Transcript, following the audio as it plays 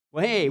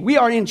Well, hey, we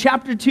are in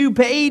chapter 2,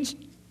 page,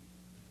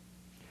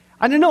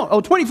 I don't know,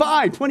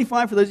 25 for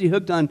those of you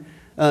hooked on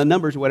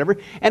numbers or whatever.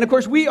 And, of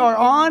course, we are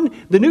on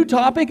the new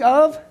topic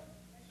of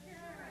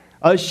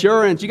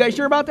assurance. You guys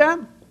sure about that?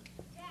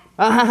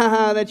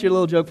 Yeah. That's your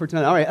little joke for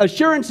tonight. All right,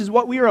 assurance is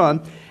what we are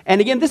on.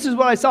 And, again, this is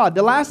what I saw.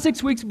 The last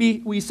 6 weeks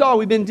we've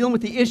been dealing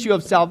with the issue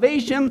of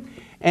salvation.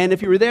 And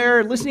if you were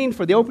there listening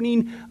for the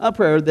opening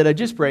prayer that I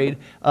just prayed,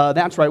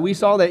 that's right. We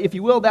saw that, if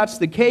you will, that's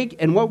the cake.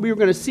 And what we were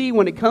going to see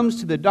when it comes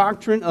to the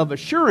doctrine of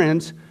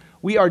assurance,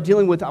 we are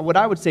dealing with what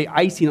I would say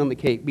icing on the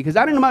cake. Because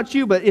I don't know about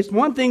you, but it's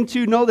one thing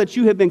to know that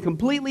you have been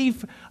completely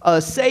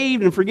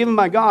saved and forgiven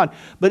by God.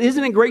 But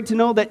isn't it great to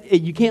know that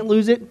you can't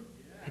lose it?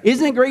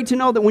 Isn't it great to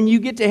know that when you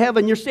get to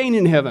heaven, you're staying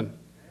in heaven?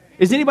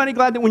 Is anybody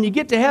glad that when you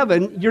get to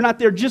heaven, you're not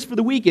there just for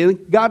the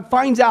weekend? God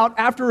finds out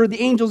after the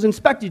angels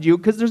inspected you,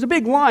 because there's a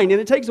big line, and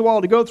it takes a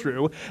while to go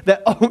through,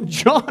 that, oh,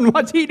 John,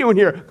 what's he doing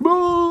here?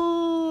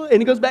 And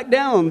he goes back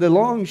down the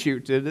long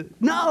chute.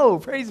 No,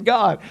 praise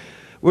God.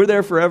 We're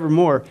there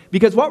forevermore.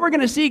 Because what we're going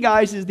to see,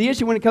 guys, is the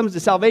issue when it comes to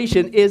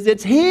salvation is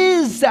it's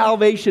His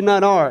salvation,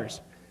 not ours.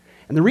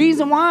 And the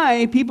reason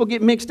why people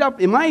get mixed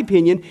up, in my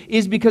opinion,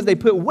 is because they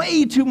put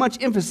way too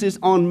much emphasis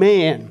on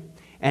man.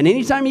 And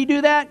anytime you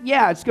do that,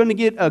 yeah, it's going to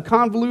get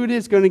convoluted,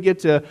 it's going to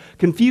get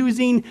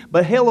confusing,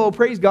 but hello,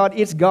 praise God,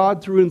 it's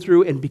God through and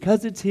through, and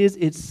because it's His,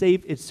 it's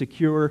safe, it's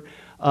secure,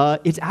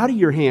 it's out of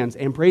your hands,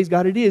 and praise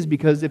God it is,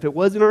 because if it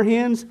was in our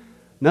hands,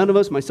 none of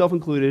us, myself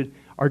included,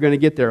 are going to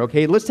get there,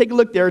 okay? Let's take a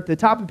look there at the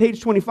top of page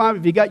 25,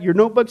 if you got your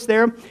notebooks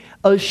there,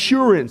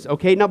 assurance,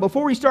 okay? Now,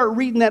 before we start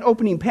reading that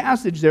opening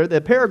passage there,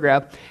 the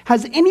paragraph,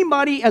 has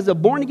anybody as a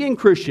born-again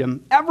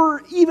Christian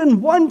ever,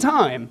 even one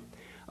time,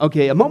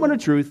 okay, a moment of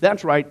truth,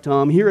 that's right,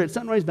 Tom, here at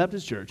Sunrise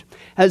Baptist Church.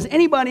 Has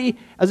anybody,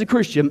 as a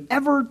Christian,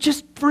 ever,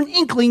 just for an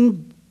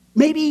inkling,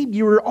 maybe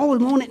you were all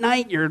alone at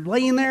night, you're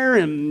laying there,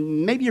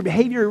 and maybe your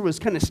behavior was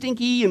kind of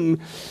stinky, and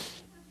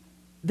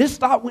this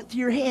thought went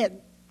through your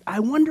head, I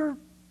wonder,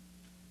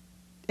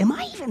 am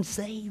I even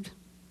saved?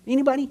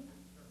 Anybody?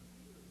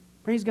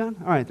 Praise God.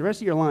 All right, the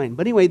rest of your line.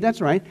 But anyway,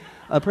 that's right.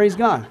 Praise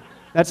God.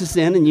 That's a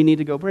sin, and you need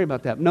to go pray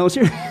about that. No,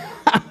 seriously.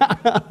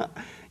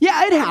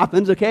 Yeah, it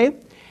happens, okay?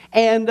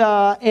 And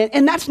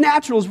that's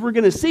natural, as we're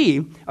going to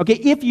see, okay,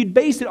 if you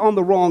base it on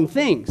the wrong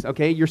things,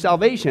 okay, your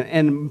salvation.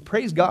 And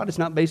praise God, it's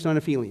not based on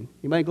a feeling.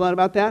 Anybody glad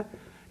about that?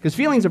 Because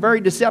feelings are very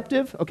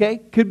deceptive, okay?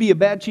 Could be a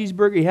bad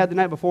cheeseburger you had the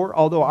night before,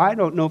 although I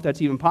don't know if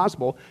that's even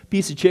possible.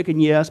 Piece of chicken,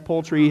 yes.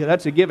 Poultry,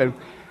 that's a given.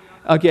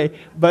 Okay,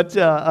 but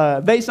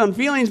based on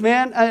feelings,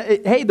 man,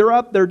 hey, they're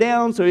up, they're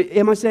down. So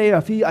am I saying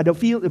I don't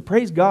feel,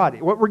 praise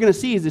God. What we're going to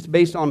see is it's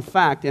based on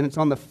fact, and it's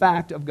on the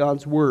fact of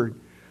God's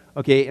Word.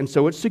 Okay, and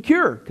so it's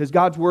secure because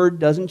God's Word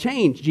doesn't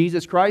change.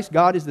 Jesus Christ,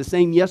 God is the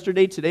same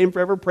yesterday, today, and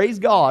forever. Praise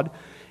God.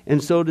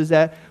 And so does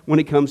that when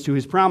it comes to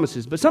His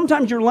promises. But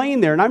sometimes you're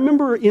laying there, and I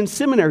remember in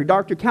seminary,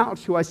 Dr.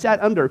 Couch, who I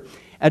sat under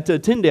at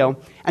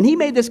Tyndale, and he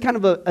made this kind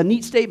of a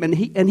neat statement,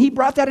 and he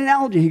brought that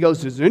analogy. He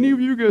goes, "Does any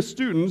of you guys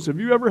students, have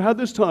you ever had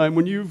this time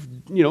when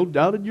you've,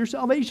 doubted your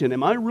salvation?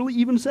 Am I really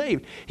even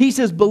saved?" He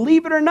says,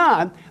 believe it or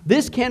not,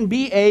 this can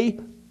be a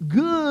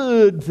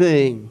good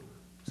thing.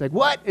 It's like,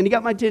 what? And he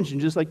got my attention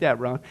just like that,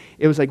 Ron.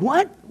 It was like,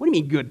 what? What do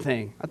you mean good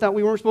thing? I thought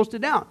we weren't supposed to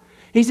doubt.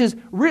 He says,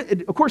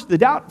 of course, the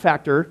doubt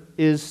factor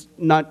is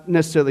not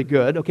necessarily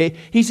good, okay?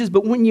 He says,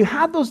 but when you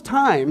have those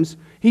times,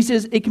 he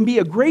says, it can be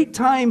a great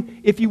time,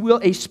 if you will,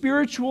 a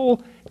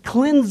spiritual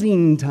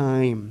cleansing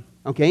time,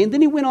 okay? And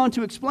then he went on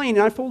to explain,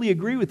 and I fully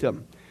agree with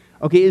him,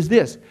 okay, is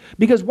this.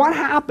 Because what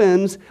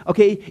happens,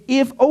 okay,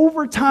 if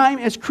over time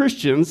as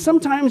Christians,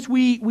 sometimes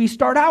we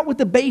start out with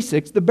the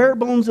basics, the bare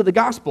bones of the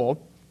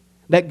gospel,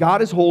 that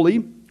God is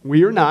holy,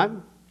 we are not.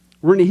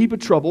 We're in a heap of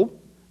trouble.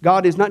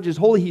 God is not just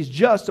holy, He's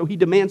just, so He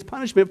demands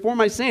punishment for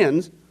my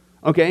sins,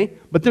 okay?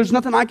 But there's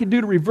nothing I can do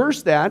to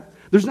reverse that.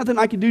 There's nothing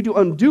I can do to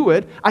undo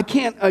it. I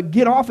can't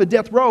get off a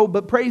death row,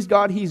 but praise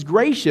God, He's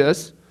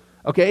gracious,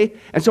 okay?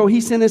 And so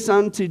He sent His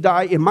Son to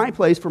die in my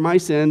place for my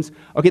sins.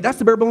 Okay, that's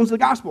the bare bones of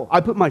the gospel.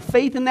 I put my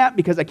faith in that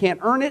because I can't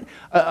earn it,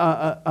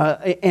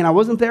 and I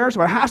wasn't there,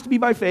 so it has to be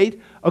by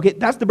faith. Okay,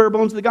 that's the bare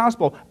bones of the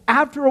gospel.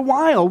 After a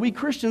while, we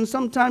Christians,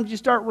 sometimes you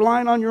start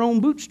relying on your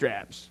own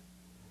bootstraps.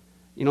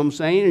 You know what I'm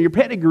saying? Or your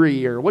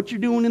pedigree, or what you're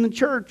doing in the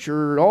church,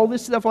 or all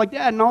this stuff like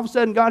that. And all of a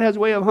sudden, God has a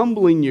way of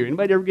humbling you.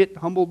 Anybody ever get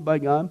humbled by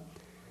God?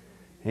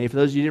 Hey, for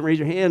those of you who didn't raise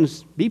your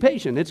hands, be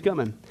patient. It's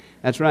coming.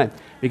 That's right.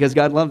 Because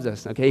God loves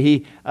us. Okay,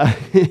 He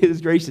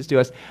is gracious to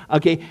us.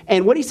 Okay,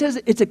 and what He says,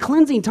 it's a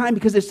cleansing time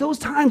because it's those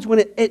times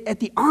when at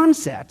the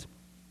onset,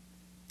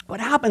 what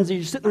happens is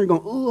you're sitting there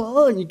going,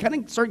 oh, and you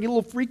kind of start getting a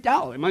little freaked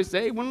out. Am I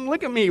saying, well,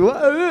 look at me.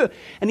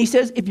 And He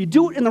says, if you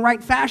do it in the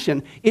right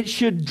fashion, it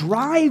should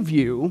drive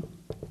you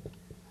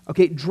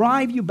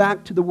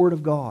back to the Word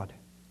of God,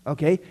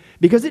 okay?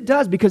 Because it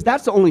does, because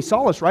that's the only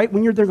solace, right?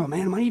 When you're there going,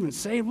 man, am I even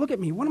saved? Look at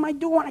me. What am I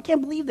doing? I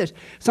can't believe this.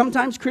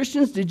 Sometimes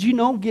Christians, did you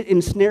know, get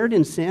ensnared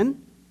in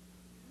sin?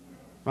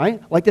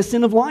 Right? Like the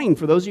sin of lying,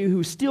 for those of you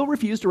who still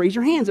refuse to raise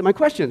your hands at my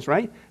questions,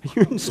 right?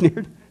 You're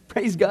ensnared.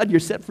 Praise God, you're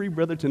set free,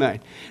 brother,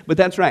 tonight. But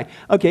that's right.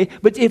 Okay,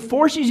 but it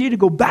forces you to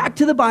go back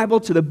to the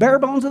Bible, to the bare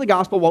bones of the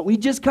gospel, what we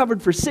just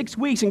covered for 6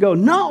 weeks, and go,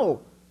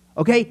 no.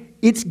 Okay,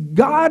 it's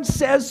God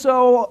says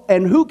so,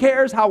 and who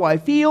cares how I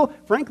feel?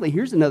 Frankly,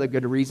 here's another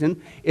good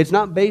reason. It's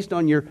not based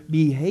on your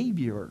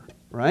behavior,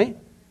 right?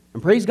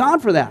 And praise God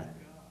for that.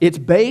 It's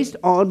based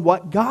on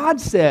what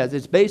God says.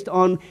 It's based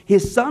on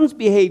His Son's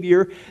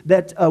behavior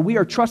that we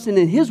are trusting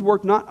in His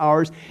work, not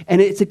ours. And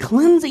it's a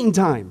cleansing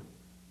time.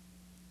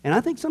 And I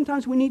think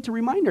sometimes we need to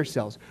remind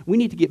ourselves. We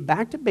need to get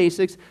back to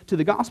basics, to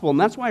the gospel. And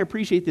that's why I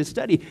appreciate this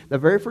study. The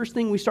very first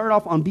thing we start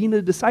off on being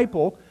a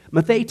disciple,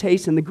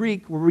 mathetes in the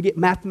Greek, where we get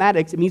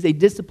mathematics, it means a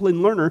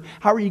disciplined learner.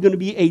 How are you going to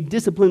be a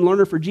disciplined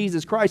learner for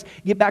Jesus Christ?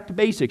 Get back to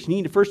basics. You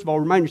need to, first of all,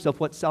 remind yourself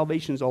what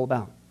salvation is all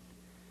about.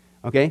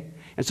 Okay?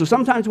 And so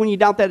sometimes when you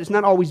doubt that, it's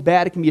not always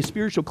bad. It can be a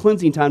spiritual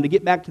cleansing time to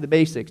get back to the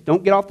basics.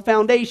 Don't get off the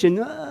foundation.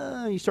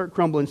 You start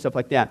crumbling, stuff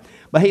like that.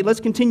 But hey, let's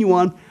continue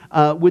on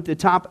with the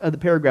top of the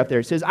paragraph there.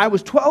 It says, I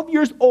was 12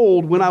 years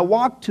old when I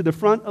walked to the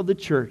front of the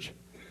church.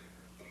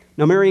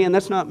 Now, Marianne,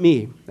 that's not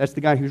me. That's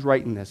the guy who's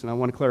writing this, and I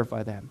want to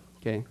clarify that.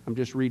 Okay? I'm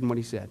just reading what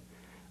he said.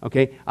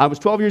 Okay? I was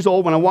 12 years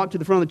old when I walked to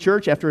the front of the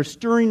church after a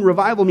stirring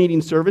revival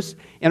meeting service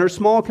in our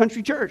small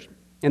country church.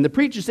 And the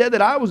preacher said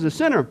that I was a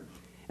sinner,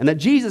 and that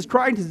Jesus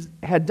Christ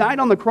had died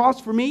on the cross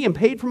for me and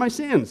paid for my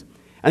sins.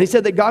 And he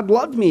said that God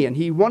loved me and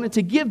He wanted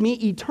to give me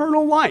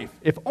eternal life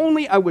if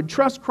only I would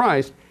trust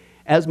Christ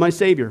as my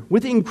Savior.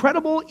 With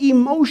incredible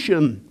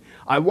emotion,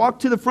 I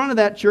walked to the front of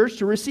that church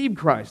to receive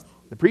Christ.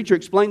 The preacher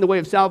explained the way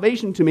of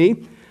salvation to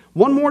me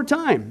one more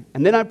time,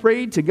 and then I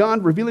prayed to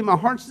God, revealing my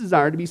heart's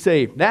desire to be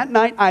saved. That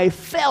night I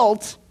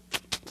felt,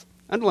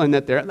 underline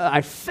that there,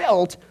 I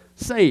felt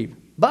saved.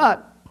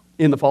 But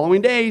in the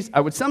following days,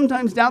 I would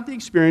sometimes doubt the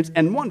experience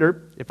and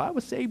wonder if I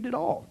was saved at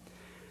all.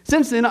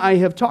 Since then, I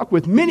have talked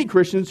with many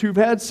Christians who've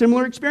had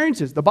similar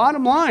experiences. The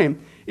bottom line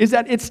is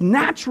that it's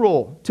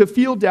natural to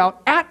feel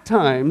doubt at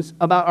times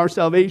about our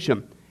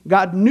salvation.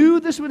 God knew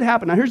this would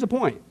happen. Now, here's the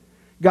point.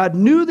 God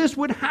knew this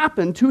would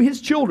happen to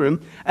His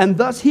children, and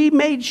thus He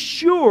made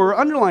sure,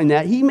 underline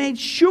that, He made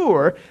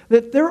sure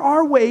that there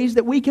are ways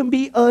that we can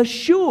be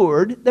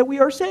assured that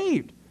we are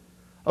saved.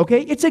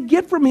 Okay? It's a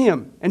gift from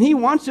Him, and He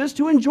wants us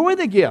to enjoy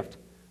the gift.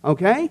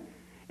 Okay?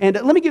 And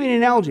let me give you an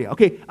analogy.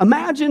 Okay,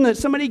 imagine that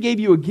somebody gave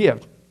you a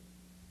gift,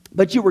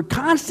 but you were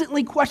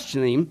constantly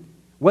questioning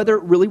whether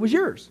it really was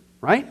yours,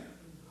 right?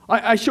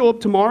 I show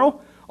up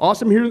tomorrow,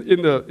 awesome, here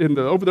in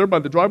the over there by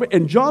the driveway,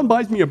 and John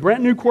buys me a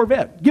brand new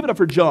Corvette. Give it up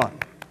for John,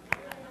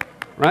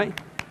 right?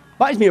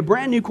 Buys me a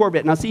brand new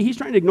Corvette. Now, see, he's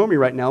trying to ignore me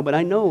right now, but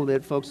I know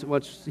that, folks,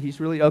 he's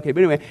really, okay.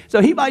 But anyway, so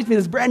he buys me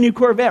this brand new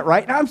Corvette,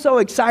 right? And I'm so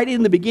excited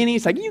in the beginning.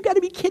 It's like, you got to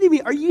be kidding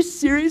me. Are you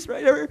serious,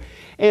 right?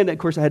 And, of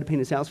course, I had to paint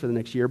his house for the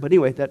next year. But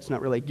anyway, that's not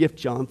really a gift,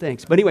 John.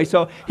 Thanks. But anyway,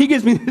 so he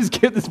gives me this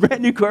gift, this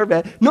brand new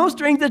Corvette. No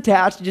strings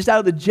attached, just out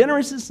of the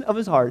generousness of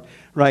his heart,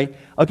 right?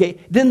 Okay,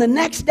 then the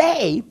next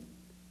day,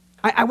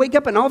 I wake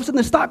up and all of a sudden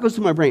this thought goes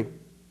through my brain.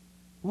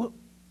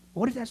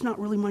 What if that's not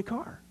really my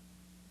car?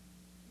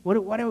 What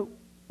if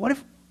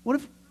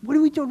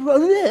we do?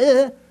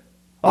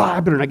 Oh, I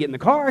better not get in the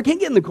car. I can't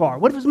get in the car.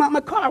 What if it's not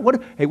my car?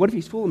 What if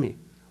he's fooling me?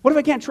 What if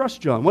I can't trust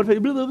John? What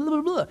if blah, blah, blah,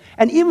 blah, blah.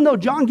 And even though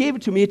John gave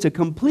it to me, it's a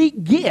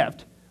complete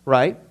gift,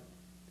 right?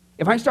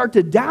 If I start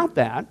to doubt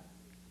that,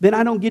 then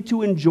I don't get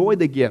to enjoy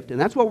the gift. And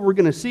that's what we're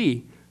going to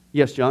see.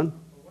 Yes, John?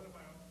 What if I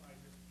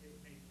just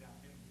maybe doubt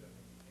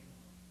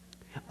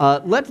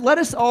him? Let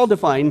us all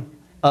define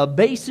a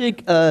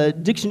basic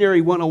dictionary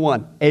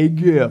 101, a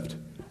gift.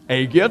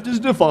 A gift is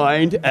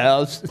defined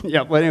as,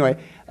 yeah, well, anyway,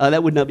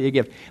 that would not be a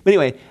gift. But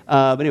anyway,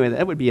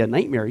 that would be a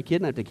nightmare. You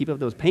kidding? I have to keep up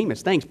those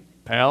payments. Thanks,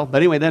 pal. But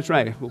anyway, that's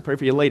right. We'll pray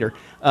for you later.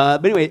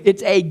 But anyway,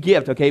 it's a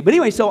gift, okay? But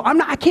anyway, so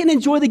I can't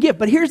enjoy the gift.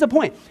 But here's the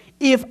point.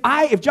 If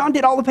John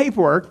did all the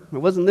paperwork,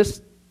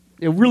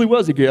 it really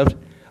was a gift,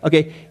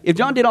 okay? If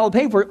John did all the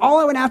paperwork, all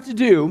I would have to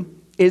do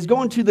is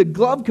go into the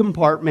glove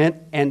compartment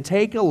and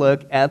take a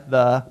look at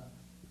the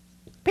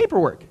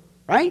paperwork,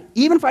 right?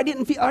 Even if I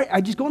didn't feel, all right, I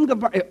just go in the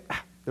glove compartment.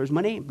 There's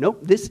my name. Nope,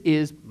 this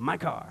is my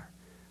car.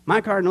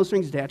 My car, no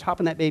strings attached. Hop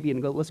in that baby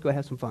and let's go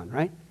have some fun,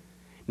 right?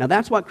 Now,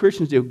 that's what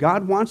Christians do.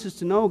 God wants us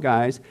to know,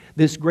 guys,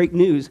 this great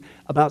news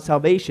about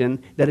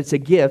salvation, that it's a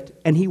gift,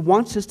 and He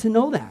wants us to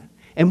know that.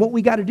 And what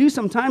we got to do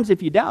sometimes,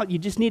 if you doubt, you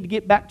just need to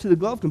get back to the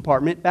glove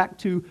compartment, back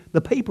to the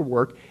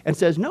paperwork, and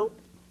says, nope,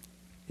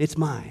 it's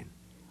mine.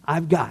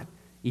 I've got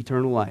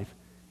eternal life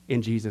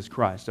in Jesus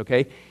Christ,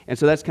 okay? And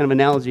so that's kind of an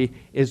analogy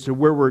as to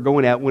where we're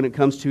going at when it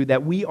comes to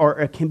that we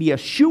can be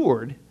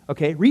assured.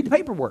 Okay, read the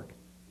paperwork.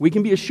 We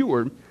can be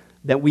assured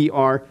that we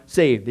are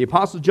saved. The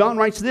Apostle John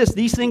writes this,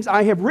 "These things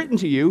I have written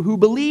to you who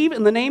believe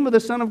in the name of the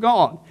Son of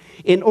God,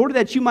 in order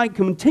that you might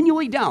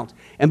continually doubt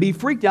and be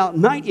freaked out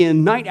night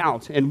in, night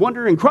out, and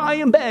wonder and cry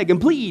and beg and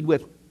plead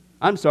with,"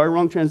 I'm sorry,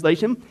 wrong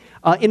translation,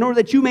 "in order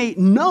that you may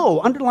know,"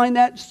 underline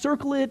that,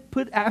 circle it,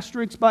 put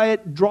asterisks by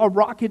it, draw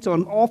rockets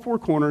on all four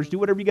corners, do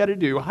whatever you got to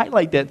do,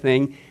 highlight that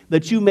thing,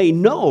 "that you may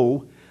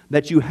know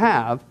that you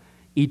have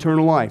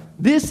eternal life.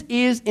 This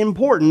is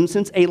important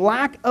since a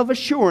lack of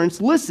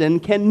assurance, listen,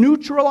 can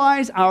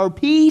neutralize our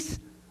peace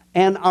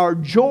and our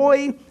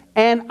joy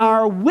and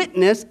our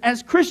witness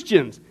as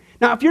Christians.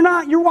 Now, if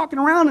you're walking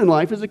around in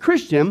life as a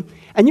Christian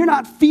and you're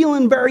not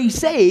feeling very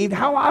saved,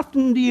 how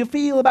often do you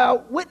feel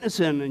about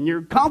witnessing and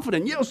you're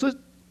confident?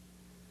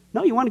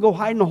 No, you want to go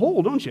hide in a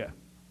hole, don't you?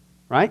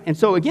 Right? And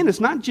so, again, it's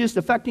not just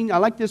affecting, I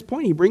like this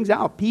point he brings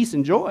out, peace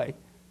and joy.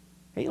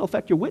 Hey, it'll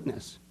affect your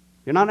witness.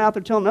 You're not out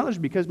there telling others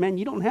because, man,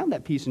 you don't have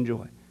that peace and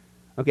joy.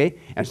 Okay?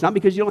 And it's not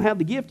because you don't have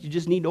the gift. You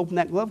just need to open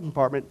that glove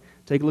compartment,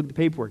 take a look at the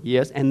paperwork,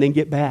 yes, and then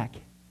get back.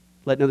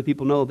 Letting other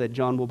people know that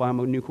John will buy him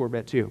a new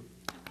Corvette too.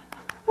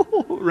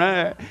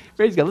 Right.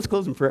 Praise God. Let's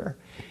close in prayer.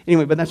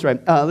 Anyway, but that's right.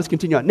 Let's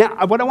continue on.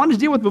 Now, what I wanted to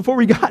deal with before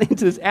we got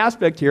into this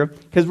aspect here,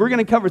 because we're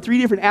going to cover 3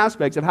 different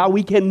aspects of how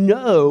we can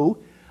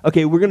know.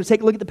 Okay, we're going to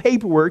take a look at the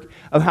paperwork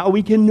of how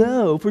we can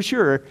know for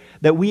sure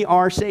that we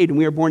are saved and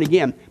we are born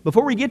again.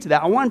 Before we get to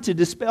that, I want to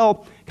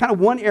dispel kind of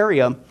one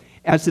area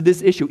as to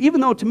this issue. Even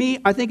though to me,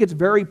 I think it's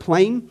very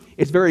plain,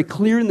 it's very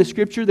clear in the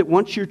Scripture that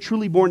once you're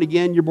truly born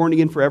again, you're born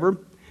again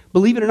forever.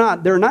 Believe it or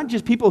not, there are not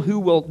just people who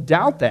will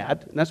doubt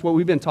that, and that's what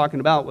we've been talking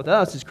about with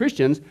us as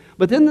Christians,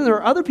 but then there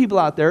are other people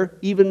out there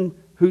even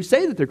who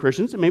say that they're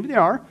Christians, and maybe they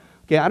are.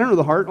 Okay, I don't know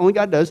the heart, only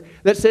God does,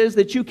 that says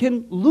that you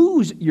can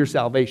lose your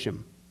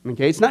salvation.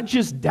 Okay, it's not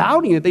just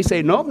doubting it. They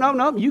say, nope,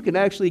 you can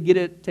actually get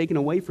it taken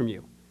away from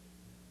you.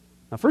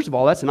 Now, first of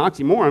all, that's an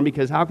oxymoron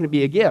because how can it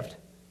be a gift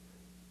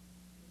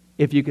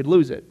if you could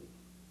lose it,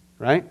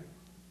 right?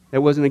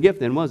 That wasn't a gift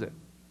then, was it?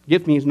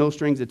 Gift means no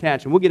strings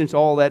attached. And we'll get into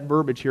all that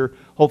verbiage here,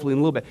 hopefully, in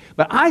a little bit.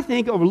 But I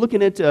think over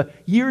looking at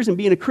years and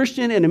being a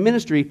Christian and a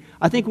ministry,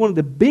 I think one of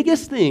the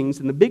biggest things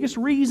and the biggest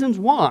reasons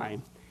why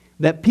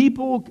that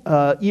people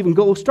even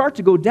start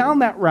to go down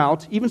that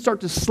route, even start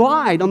to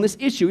slide on this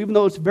issue, even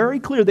though it's very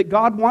clear that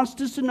God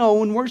wants us to know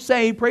when we're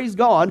saved, praise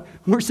God,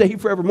 we're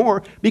saved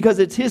forevermore because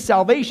it's His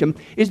salvation,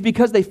 is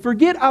because they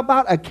forget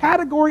about a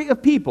category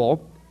of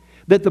people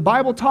that the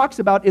Bible talks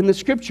about in the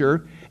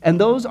Scripture, and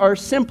those are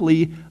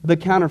simply the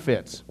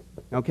counterfeits.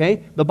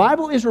 Okay? The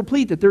Bible is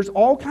replete that there's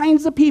all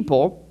kinds of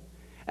people,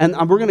 and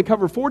we're going to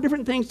cover 4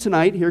 different things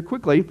tonight here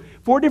quickly.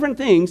 4 different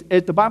things.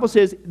 The Bible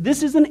says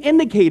this is an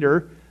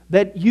indicator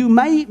that you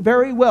may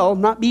very well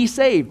not be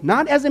saved.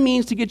 Not as a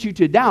means to get you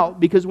to doubt,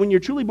 because when you're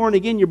truly born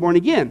again, you're born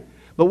again.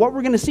 But what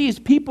we're going to see is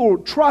people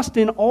trust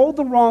in all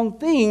the wrong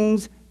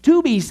things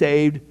to be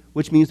saved,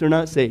 which means they're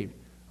not saved.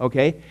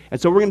 Okay?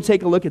 And so we're going to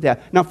take a look at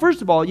that. Now,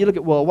 first of all, you look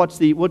at, well, what's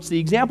the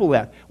example of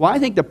that? Well, I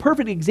think the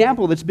perfect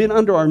example that's been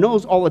under our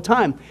nose all the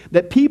time,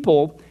 that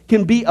people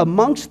can be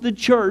amongst the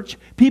church,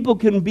 people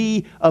can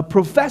be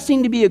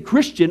professing to be a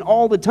Christian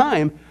all the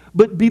time,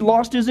 but be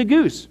lost as a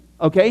goose.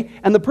 Okay?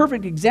 And the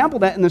perfect example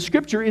of that in the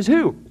Scripture is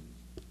who?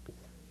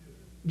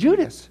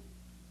 Judas.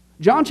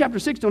 John chapter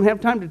 6, don't have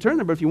time to turn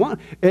there, but if you want,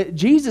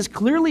 Jesus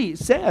clearly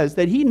says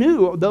that He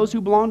knew those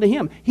who belonged to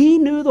Him. He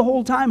knew the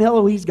whole time,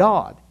 hello, He's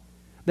God,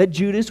 that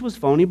Judas was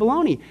phony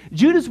baloney.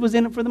 Judas was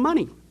in it for the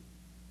money,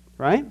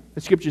 right?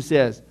 The Scripture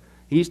says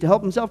he used to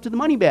help himself to the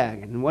money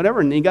bag and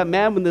whatever, and he got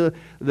mad when the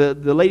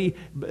lady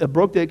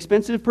broke the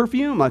expensive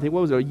perfume. I think,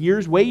 what was it, a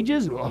year's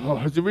wages?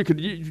 Oh, so we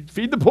could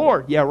feed the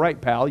poor. Yeah, right,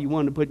 pal. You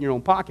wanted to put in your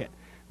own pocket.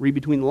 Read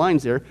between the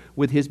lines there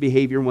with his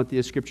behavior and what the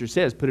Scripture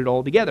says. Put it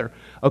all together.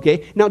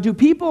 Okay, now do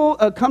people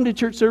come to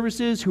church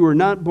services who are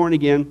not born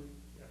again?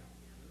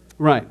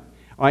 Right.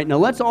 All right, now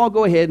let's all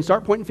go ahead and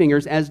start pointing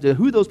fingers as to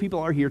who those people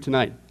are here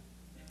tonight.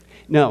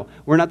 No,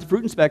 we're not the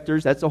fruit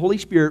inspectors. That's the Holy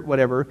Spirit,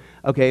 whatever.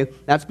 Okay,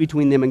 that's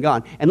between them and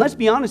God. And let's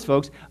be honest,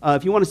 folks.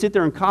 If you want to sit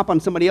there and cop on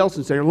somebody else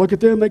and say, look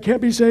at them, they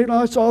can't be saved.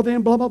 I saw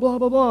them, blah, blah, blah,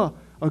 blah, blah.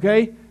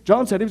 Okay,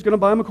 John said he was going to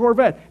buy him a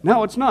Corvette.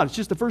 No, it's not. It's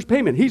just the first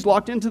payment. He's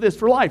locked into this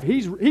for life.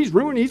 He's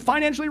ruined. He's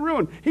financially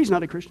ruined. He's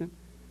not a Christian,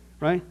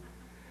 right?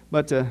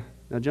 But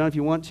now, John, if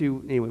you want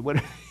to, anyway,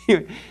 what?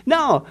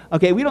 No,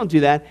 okay, we don't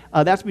do that.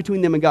 That's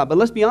between them and God. But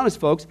let's be honest,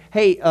 folks.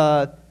 Hey,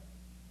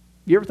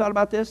 you ever thought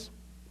about this?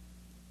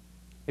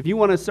 If you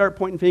want to start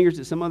pointing fingers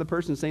at some other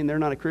person saying they're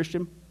not a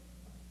Christian,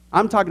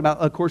 I'm talking about,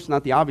 of course,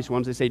 not the obvious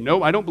ones. They say,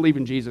 no, I don't believe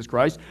in Jesus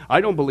Christ.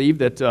 I don't believe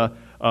that,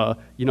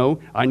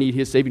 I need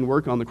His saving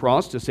work on the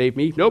cross to save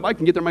me. Nope, I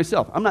can get there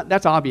myself.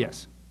 That's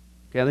obvious.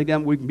 Okay, I think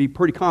that we can be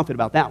pretty confident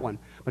about that one.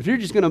 But if you're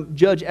just going to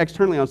judge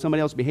externally on somebody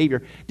else's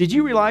behavior, did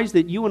you realize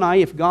that you and I,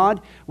 if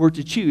God were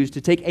to choose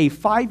to take a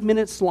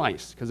 5-minute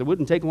slice, because it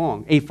wouldn't take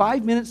long, a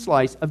 5-minute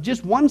slice of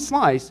just one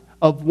slice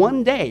of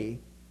one day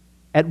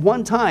at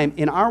one time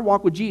in our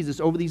walk with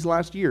Jesus over these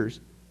last years,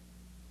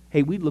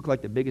 hey, we'd look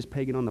like the biggest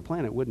pagan on the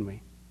planet, wouldn't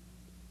we?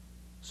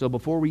 So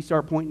before we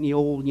start pointing the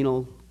old,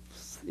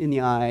 in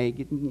the eye,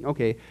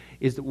 okay,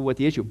 is what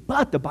the issue.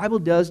 But the Bible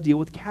does deal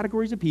with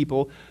categories of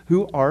people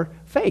who are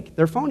fake.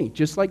 They're phony,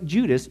 just like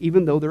Judas,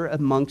 even though they're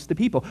amongst the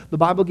people. The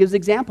Bible gives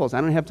examples.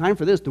 I don't have time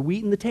for this. The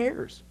wheat and the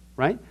tares,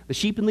 right? The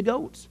sheep and the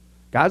goats.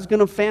 God's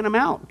going to fan them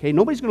out, okay?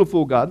 Nobody's going to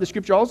fool God. The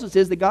Scripture also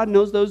says that God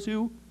knows those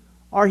who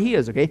are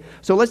His, okay?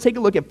 So let's take a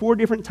look at 4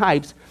 different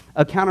types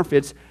of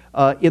counterfeits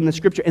in the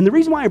Scripture. And the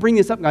reason why I bring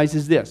this up, guys,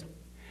 is this.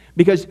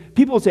 Because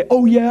people will say,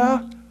 oh,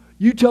 yeah,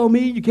 you tell me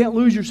you can't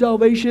lose your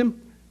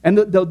salvation? And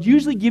they'll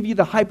usually give you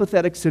the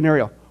hypothetical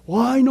scenario.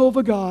 Well, I know of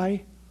a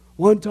guy,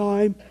 one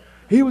time,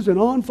 he was an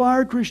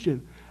on-fire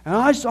Christian. And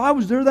I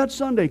was there that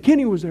Sunday.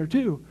 Kenny was there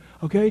too.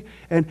 Okay?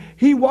 And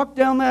he walked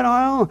down that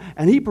aisle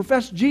and he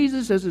professed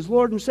Jesus as his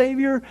Lord and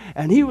Savior.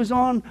 And he was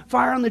on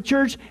fire in the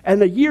church.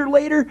 And a year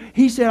later,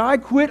 he said, I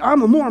quit.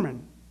 I'm a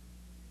Mormon.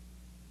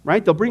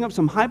 Right? They'll bring up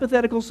some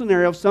hypothetical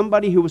scenario of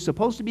somebody who was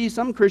supposed to be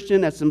some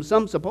Christian at some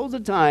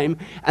supposed time,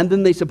 and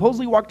then they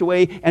supposedly walked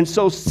away, and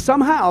so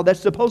somehow that's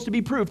supposed to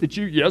be proof that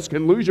you, yes,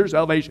 can lose your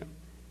salvation.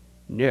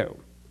 No.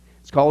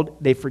 It's called,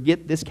 they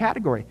forget this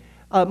category.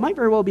 It might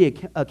very well be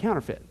a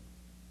counterfeit,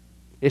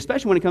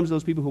 especially when it comes to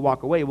those people who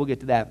walk away. We'll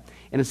get to that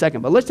in a second.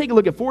 But let's take a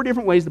look at 4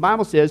 different ways the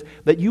Bible says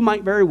that you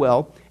might very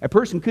well, a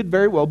person could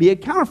very well be a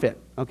counterfeit,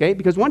 okay?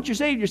 Because once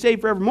you're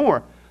saved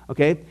forevermore.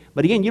 Okay?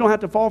 But again, you don't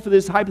have to fall for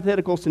this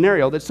hypothetical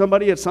scenario that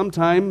somebody at some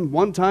time,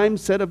 one time,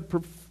 said a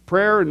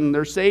prayer and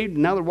they're saved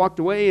and now they're walked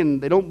away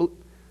and they don't.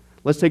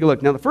 Let's take a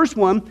look. Now, the first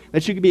one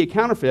that you could be a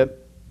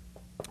counterfeit,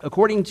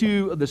 according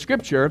to the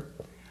Scripture,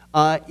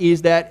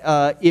 is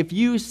that if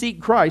you seek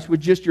Christ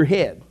with just your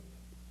head.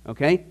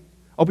 Okay?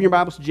 Open your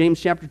Bibles to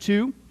James chapter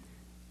 2.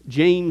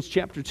 James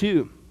chapter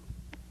 2.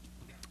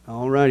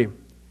 All righty.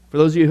 For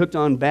those of you hooked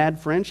on bad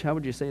French, how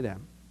would you say that?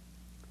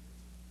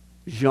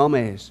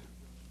 Jamais.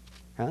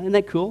 Isn't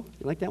that cool?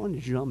 You like that one?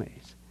 Jamais.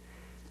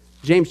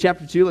 James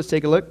chapter 2, let's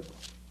take a look.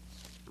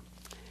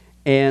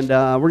 And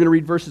we're going to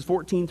read verses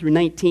 14 through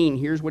 19.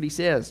 Here's what he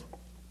says.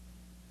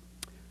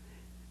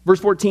 Verse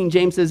 14,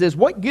 James says this,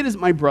 what good is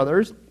it, my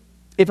brothers,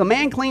 if a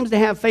man claims to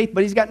have faith,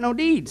 but he's got no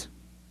deeds?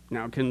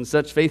 Now, can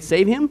such faith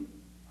save him?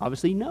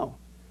 Obviously, no.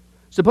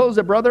 Suppose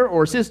a brother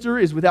or sister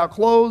is without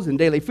clothes and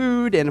daily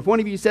food, and if one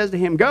of you says to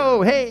him,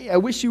 go, hey, I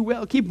wish you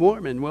well, keep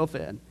warm and well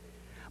fed,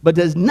 but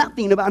does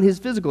nothing about his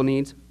physical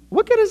needs,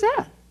 what good is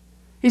that?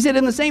 He said,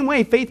 in the same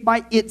way, faith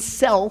by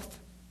itself,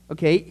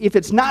 okay, if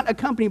it's not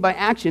accompanied by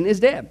action, is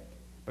dead.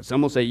 But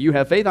some will say, you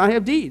have faith, I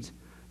have deeds.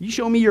 You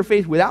show me your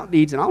faith without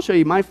deeds, and I'll show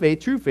you my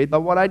faith, true faith, by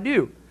what I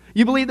do.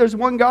 You believe there's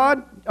one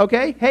God?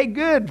 Okay, hey,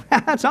 good.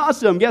 That's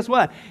awesome. Guess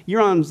what?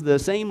 You're on the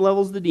same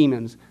level as the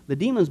demons. The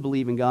demons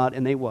believe in God,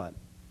 and they what?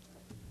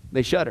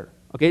 They shudder.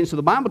 Okay, and so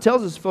the Bible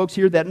tells us, folks,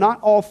 here that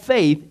not all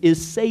faith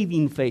is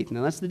saving faith.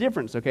 Now, that's the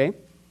difference, okay?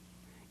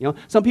 You know,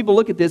 some people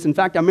look at this. In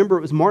fact, I remember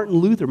it was Martin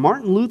Luther.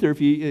 Martin Luther,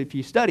 if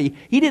you study,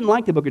 he didn't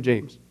like the book of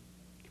James.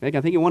 I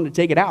think he wanted to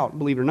take it out,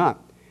 believe it or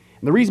not.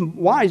 And the reason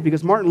why is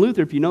because Martin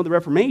Luther, if you know the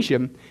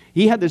Reformation,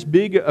 he had this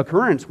big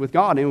occurrence with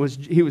God. And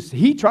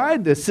he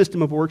tried the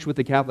system of works with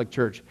the Catholic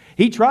Church.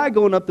 He tried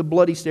going up the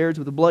bloody stairs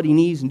with the bloody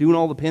knees and doing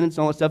all the penance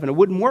and all that stuff, and it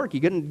wouldn't work. He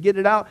couldn't get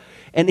it out.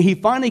 And he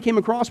finally came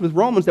across with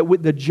Romans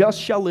that the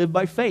just shall live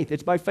by faith.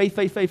 It's by faith,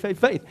 faith, faith, faith,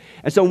 faith.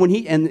 And so when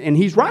and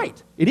he's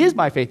right. It is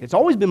by faith. It's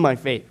always been by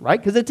faith, right?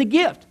 Because it's a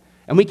gift.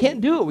 And we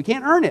can't do it. We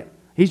can't earn it.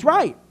 He's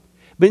right.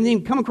 But then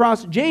you come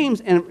across James,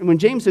 and when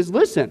James says,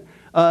 listen,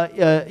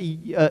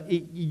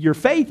 your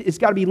faith has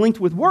got to be linked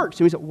with works.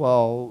 And we said,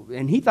 well,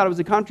 and he thought it was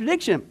a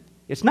contradiction.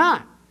 It's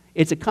not.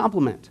 It's a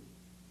complement.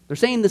 They're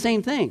saying the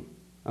same thing,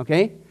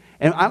 okay?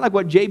 And I like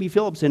what J.B.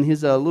 Phillips in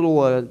his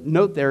little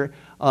note there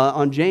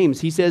on James.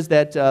 He says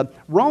that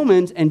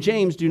Romans and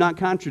James do not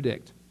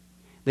contradict.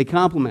 They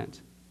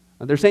complement.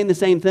 They're saying the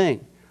same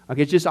thing.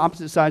 Okay, it's just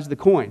opposite sides of the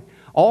coin.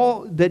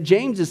 All that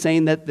James is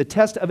saying that the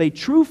test of a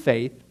true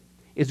faith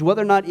is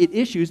whether or not it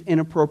issues in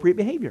appropriate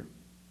behavior.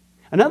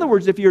 In other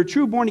words, if you're a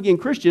true born-again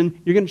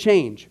Christian, you're going to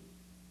change.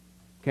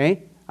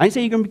 Okay? I didn't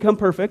say you're going to become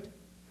perfect.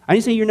 I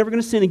didn't say you're never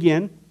going to sin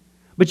again.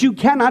 But you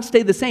cannot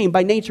stay the same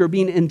by nature of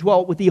being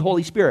indwelt with the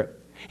Holy Spirit.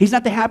 He's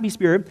not the happy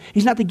spirit.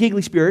 He's not the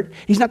giggly spirit.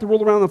 He's not the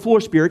roll around on the floor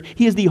spirit.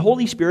 He is the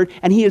Holy Spirit,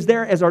 and He is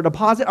there as our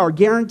deposit, our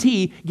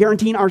guarantee,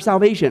 guaranteeing our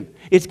salvation.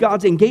 It's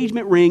God's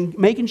engagement ring,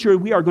 making sure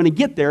we are going to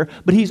get there,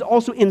 but He's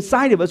also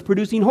inside of us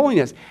producing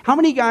holiness. How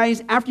many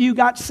guys, after you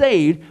got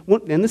saved,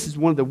 and this is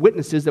one of the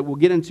witnesses that we'll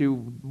get into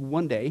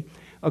one day,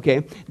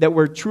 okay, that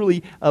we're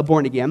truly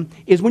born again,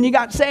 is when you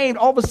got saved,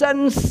 all of a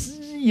sudden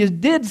you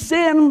did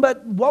sin,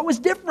 but what was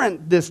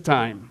different this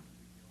time?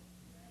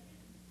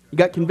 You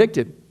got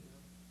convicted.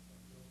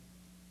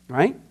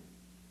 Right?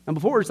 And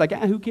before it's like,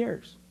 who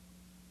cares?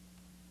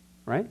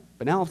 Right?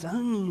 But now all of a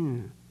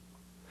sudden,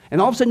 and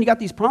all of a sudden you got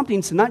these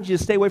promptings to not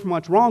just stay away from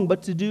what's wrong,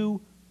 but to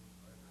do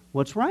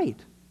what's right.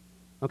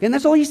 Okay, and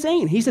that's all he's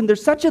saying. He's saying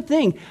there's such a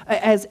thing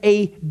as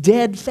a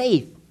dead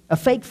faith, a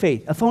fake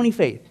faith, a phony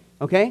faith.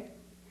 Okay?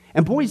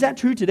 And boy, is that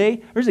true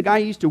today. There's a guy I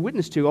used to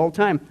witness to all the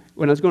time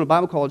when I was going to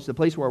Bible college, the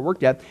place where I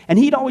worked at, and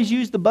he'd always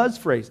use the buzz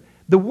phrase.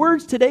 The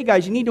words today,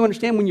 guys, you need to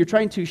understand when you're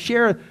trying to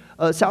share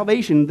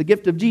salvation, the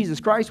gift of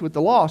Jesus Christ with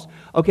the lost,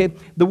 okay,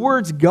 the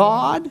words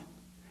God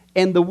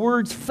and the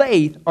words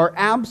faith are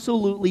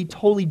absolutely,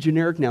 totally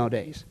generic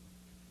nowadays,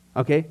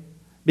 okay?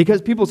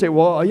 Because people say,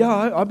 well,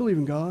 yeah, I believe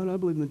in God. I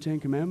believe in the Ten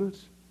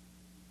Commandments.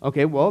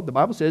 Okay, well, the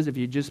Bible says if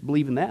you just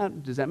believe in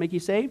that, does that make you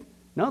saved?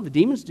 No, the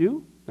demons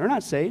do. They're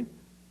not saved.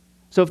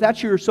 So if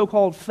that's your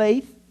so-called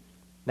faith,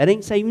 that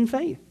ain't saving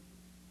faith,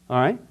 all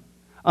right?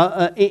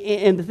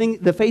 And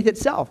the faith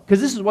itself.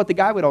 Because this is what the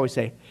guy would always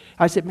say.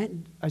 I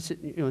said,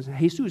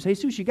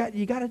 Jesus, you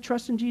got to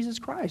trust in Jesus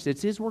Christ.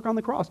 It's his work on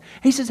the cross.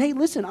 He says, hey,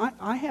 listen,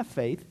 I have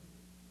faith.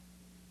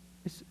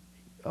 It's,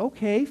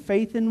 okay,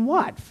 faith in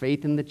what?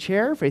 Faith in the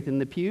chair? Faith in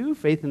the pew?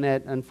 Faith in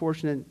that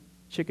unfortunate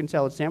chicken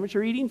salad sandwich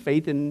you're eating?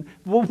 Faith in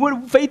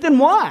faith in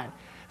what?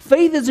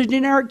 Faith is a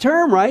generic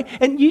term, right?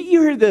 And you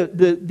hear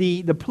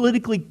the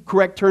politically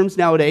correct terms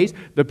nowadays.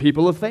 The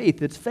people of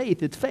faith. It's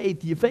faith. It's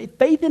faith.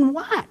 Faith in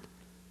what?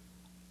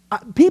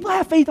 People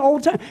have faith all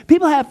the time.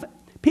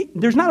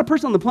 There's not a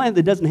person on the planet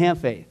that doesn't have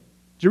faith.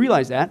 Do you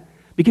realize that?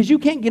 Because you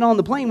can't get on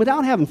the plane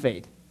without having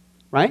faith,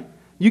 right?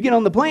 You get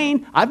on the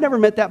plane. I've never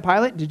met that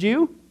pilot. Did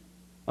you?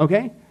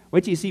 Okay.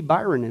 Wait till you see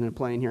Byron in a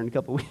plane here in a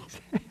couple of weeks.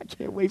 I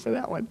can't wait for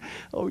that one.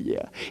 Oh,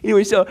 yeah.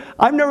 Anyway, so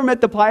I've never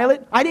met the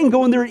pilot. I didn't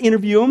go in there and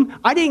interview him.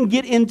 I didn't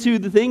get into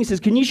the thing. He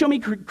says, can you show me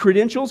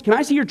credentials? Can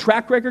I see your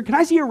track record? Can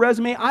I see your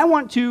resume? I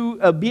want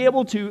to be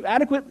able to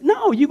adequate.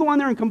 No, you go on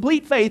there in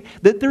complete faith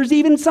that there's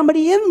even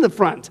somebody in the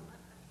front,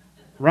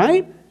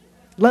 right?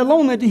 Let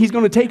alone that he's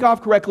going to take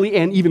off correctly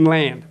and even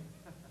land.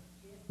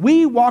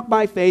 We walk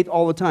by faith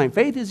all the time.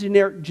 Faith is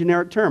a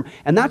generic term.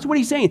 And that's what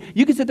he's saying.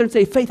 You can sit there and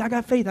say, faith, I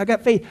got faith, I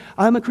got faith.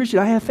 I'm a Christian,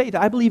 I have faith,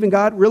 I believe in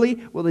God. Really?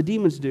 Well, the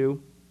demons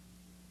do.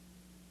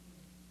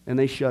 And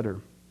they shudder.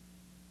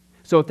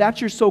 So if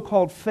that's your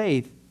so-called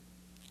faith,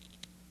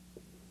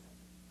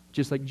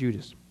 just like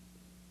Judas,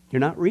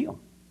 you're not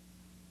real.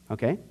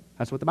 Okay?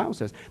 That's what the Bible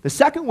says. The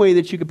second way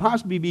that you could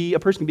possibly be, a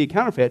person can be a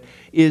counterfeit,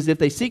 is if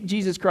they seek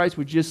Jesus Christ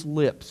with just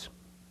lips.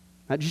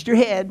 Not just your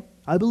head.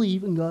 I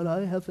believe in God,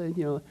 I have faith,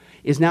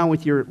 is now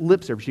with your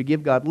lip service. You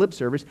give God lip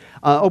service.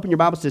 Open your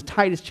Bible, it says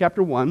Titus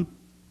chapter 1.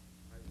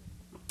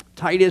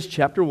 Titus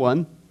chapter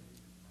 1.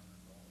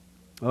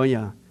 Oh,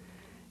 yeah.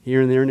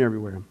 Here and there and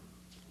everywhere.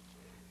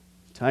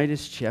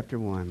 Titus chapter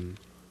 1.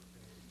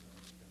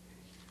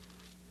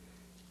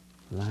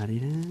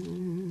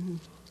 La-di-da.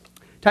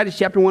 Titus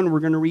chapter 1,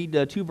 we're going to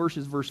read two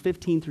verses, verse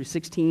 15 through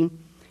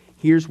 16.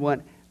 Here's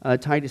what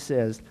Titus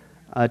says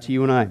to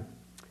you and I.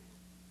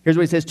 Here's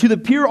what he says. To the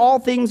pure all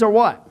things are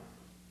what?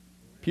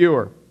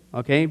 Pure.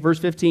 Okay, verse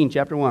 15,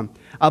 chapter 1.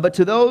 But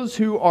to those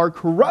who are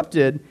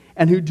corrupted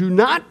and who do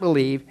not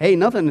believe, hey,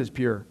 nothing is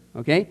pure.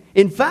 Okay?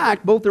 In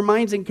fact, both their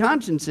minds and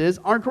consciences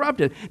are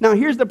corrupted. Now,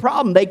 here's the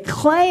problem. They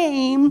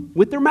claim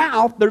with their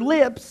mouth, their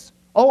lips,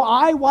 oh,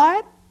 I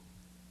what?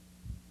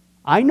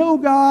 I know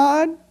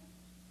God.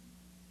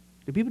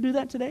 Do people do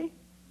that today?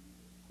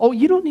 Oh,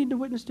 you don't need to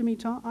witness to me,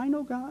 Tom. I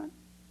know God.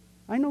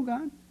 I know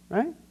God,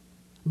 right?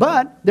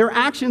 But their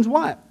actions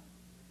what?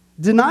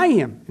 Deny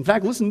him. In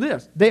fact, listen to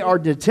this. They are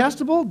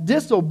detestable,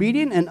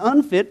 disobedient, and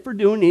unfit for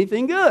doing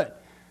anything good.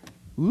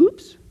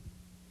 Oops.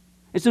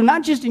 And so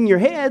not just in your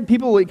head,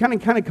 people, it kind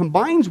of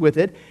combines with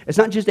it. It's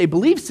not just a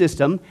belief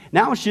system.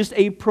 Now it's just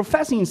a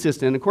professing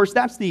system. And of course,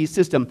 that's the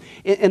system.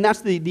 And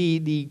that's the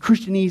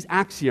Christianese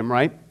axiom,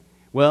 right?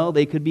 Well,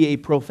 they could be a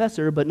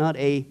professor, but not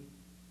a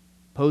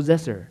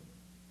possessor.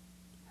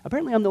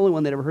 Apparently, I'm the only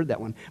one that ever heard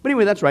that one. But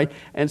anyway, that's right.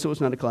 And so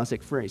it's not a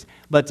classic phrase.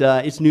 But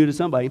it's new to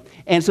somebody.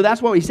 And so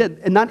that's what he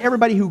said. And not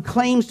everybody who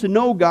claims to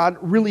know God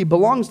really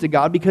belongs to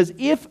God. Because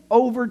if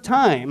over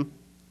time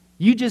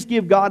you just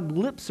give God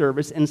lip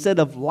service instead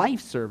of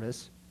life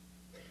service,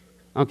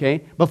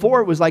 okay?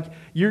 Before it was like,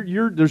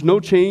 there's no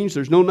change,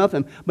 there's no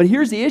nothing. But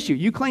here's the issue.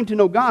 You claim to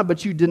know God,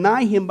 but you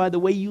deny him by the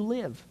way you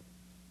live.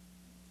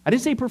 I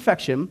didn't say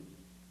perfection.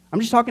 I'm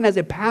just talking as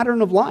a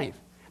pattern of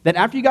life. That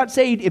after you got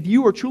saved, if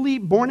you are truly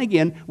born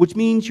again, which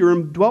means you're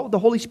indwelt with the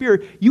Holy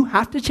Spirit, you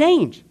have to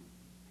change.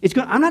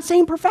 I'm not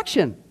saying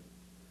perfection,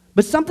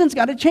 but something's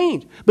got to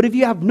change. But if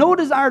you have no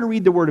desire to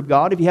read the Word of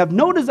God, if you have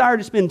no desire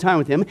to spend time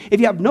with him, if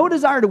you have no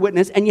desire to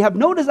witness, and you have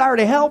no desire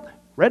to help,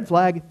 red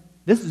flag.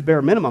 This is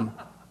bare minimum.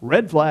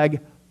 Red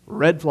flag,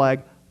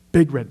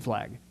 big red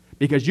flag.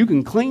 Because you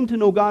can claim to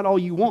know God all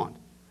you want,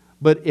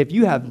 but if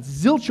you have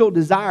zilcho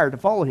desire to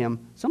follow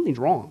him, something's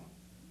wrong.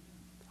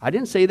 I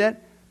didn't say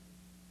that.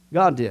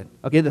 God did.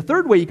 Okay, the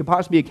third way you could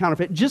possibly be a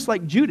counterfeit, just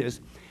like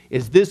Judas,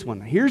 is this one.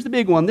 Here's the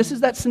big one. This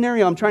is that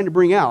scenario I'm trying to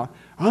bring out.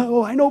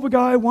 Oh, I know of a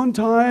guy one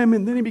time,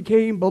 and then he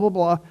became blah, blah,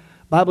 blah.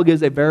 Bible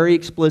gives a very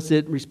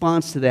explicit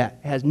response to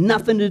that. It has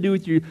nothing to do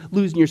with you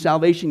losing your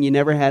salvation you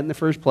never had in the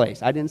first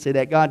place. I didn't say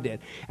that, God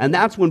did. And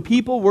that's when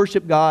people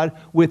worship God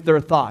with their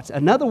thoughts.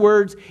 In other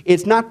words,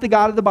 it's not the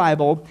God of the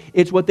Bible.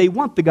 It's what they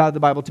want the God of the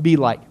Bible to be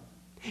like.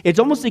 It's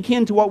almost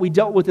akin to what we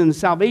dealt with in the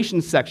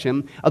salvation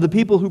section of the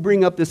people who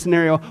bring up this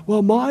scenario.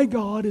 Well, my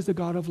God is a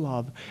God of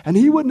love, and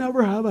he would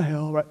never have a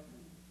hell. Right?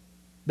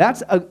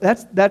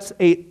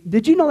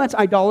 Did you know that's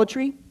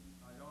idolatry?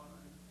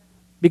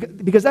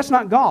 Because that's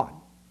not God.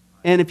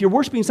 And if you're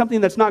worshiping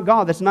something that's not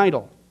God, that's an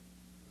idol.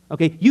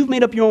 Okay, you've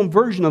made up your own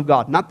version of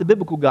God, not the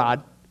biblical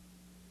God.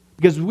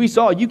 Because we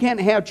saw you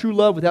can't have true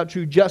love without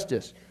true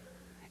justice.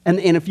 And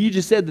if you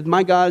just said that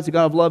my God is a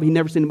God of love, he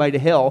never sent anybody to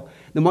hell,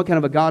 then what kind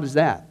of a God is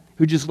that?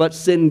 Who just lets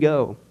sin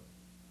go,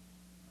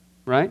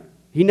 right?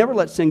 He never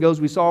lets sin go,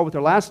 as we saw with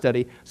our last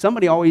study.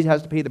 Somebody always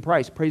has to pay the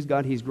price. Praise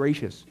God, he's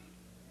gracious.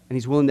 And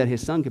he's willing that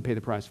his son could pay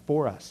the price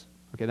for us.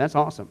 Okay, that's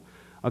awesome.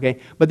 Okay?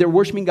 But they're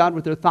worshiping God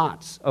with their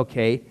thoughts,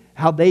 okay?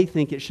 How they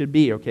think it should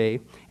be,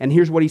 okay? And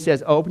here's what he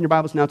says. Open your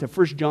Bibles now to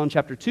 1 John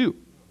chapter 2.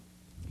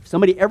 If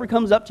somebody ever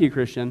comes up to you,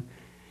 Christian,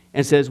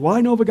 and says, well,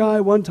 I know of a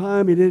guy one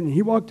time,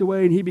 he walked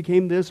away and he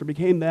became this or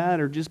became that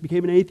or just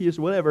became an atheist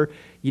or whatever,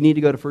 you need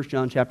to go to 1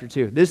 John chapter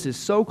 2. This is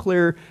so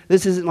clear.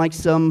 This isn't like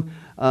some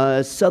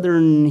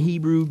southern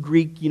Hebrew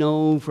Greek,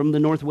 from the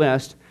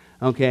Northwest,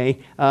 okay?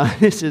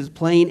 This is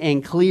plain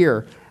and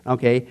clear,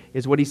 okay,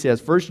 is what he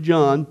says. 1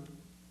 John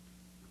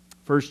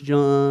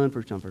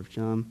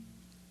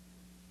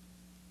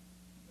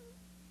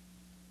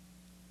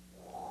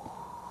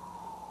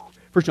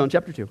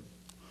chapter 2.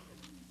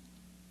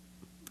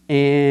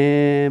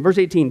 And verse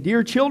 18,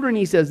 dear children,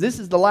 he says, this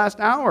is the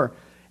last hour.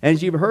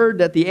 As you've heard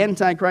that the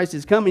Antichrist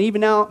is coming, even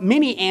now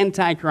many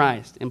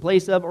Antichrists in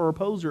place of or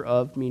opposer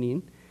of,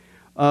 meaning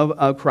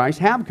of Christ,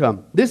 have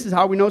come. This is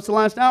how we know it's the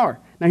last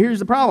hour. Now here's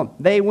the problem.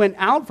 They went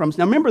out from us.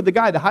 Now remember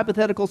the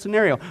hypothetical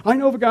scenario. I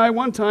know of a guy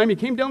one time, he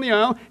came down the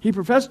aisle, he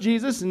professed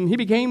Jesus, and he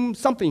became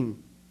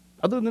something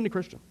other than a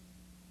Christian.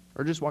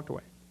 Or just walked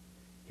away.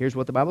 Here's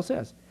what the Bible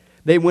says.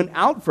 They went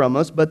out from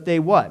us, but they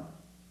what?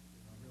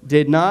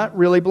 Did not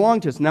really belong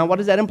to us. Now, what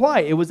does that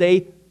imply? It was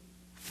a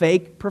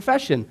fake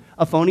profession,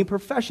 a phony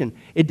profession.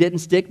 It didn't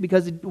stick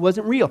because it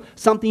wasn't real.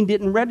 Something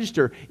didn't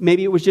register.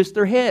 Maybe it was just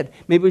their head.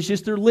 Maybe it was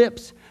just their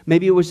lips.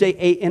 Maybe it was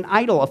an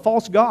idol, a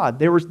false god.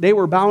 They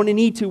were bowing a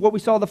knee to what we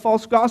saw the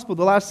false gospel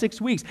the last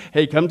 6 weeks.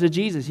 Hey, come to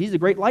Jesus. He's a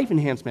great life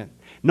enhancement.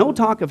 No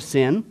talk of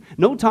sin.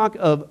 No talk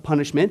of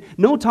punishment.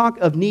 No talk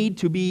of need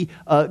to be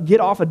get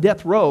off a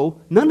death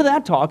row. None of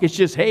that talk. It's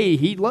just, hey,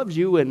 he loves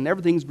you and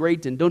everything's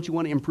great and don't you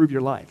want to improve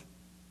your life?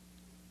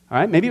 All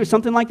right, maybe it was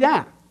something like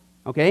that,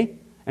 okay?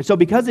 And so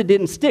because it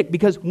didn't stick,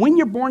 because when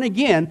you're born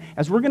again,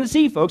 as we're going to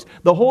see, folks,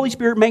 the Holy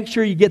Spirit makes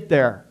sure you get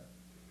there.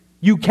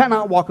 You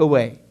cannot walk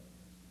away,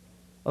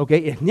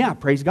 okay? Yeah,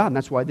 praise God, and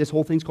that's why this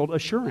whole thing's called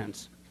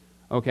assurance,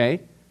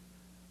 okay?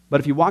 But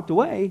if you walked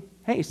away,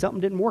 hey,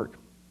 something didn't work,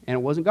 and it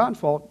wasn't God's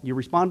fault. You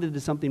responded to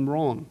something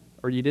wrong,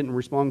 or you didn't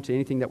respond to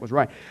anything that was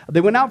right.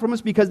 They went out from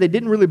us because they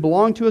didn't really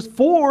belong to us,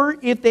 for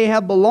if they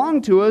had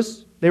belonged to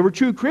us, they were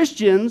true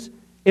Christians,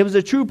 it was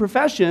a true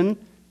profession,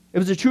 it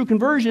was a true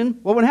conversion,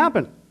 what would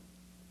happen?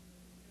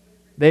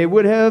 They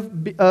would have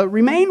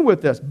remained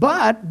with us.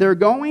 But their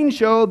going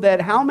showed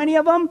that how many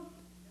of them?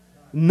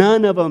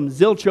 None of them.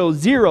 Zilcho,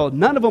 zero.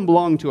 None of them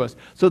belong to us.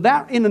 So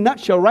that, in a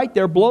nutshell, right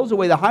there, blows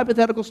away the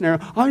hypothetical scenario.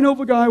 I know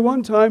of a guy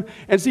one time,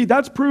 and see,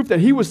 that's proof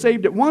that he was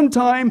saved at one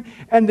time,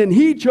 and then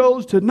he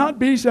chose to not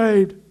be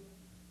saved.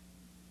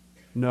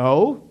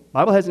 No. The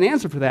Bible has an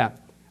answer for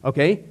that.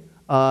 Okay?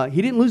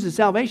 He didn't lose his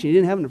salvation. He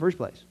didn't have it in the first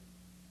place.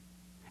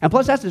 And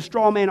plus, that's a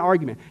straw man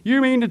argument. You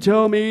mean to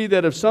tell me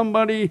that if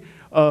somebody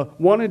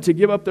wanted to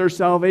give up their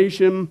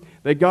salvation,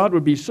 that God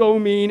would be so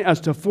mean as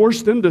to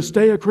force them to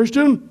stay a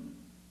Christian?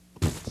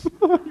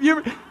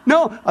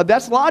 No,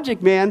 that's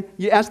logic, man.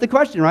 You ask the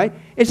question, right?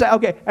 It's like,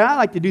 okay, and I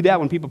like to do that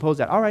when people pose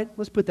that. All right,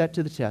 let's put that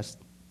to the test.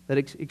 That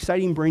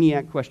exciting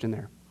brainiac question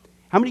there.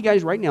 How many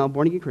guys right now,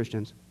 born-again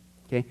Christians,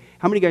 okay,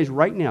 how many guys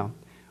right now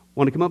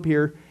want to come up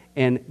here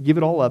and give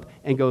it all up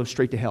and go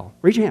straight to hell?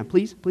 Raise your hand,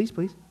 please, please,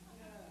 please.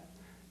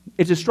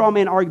 It's a straw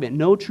man argument.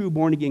 No true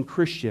born-again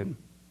Christian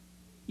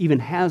even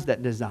has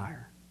that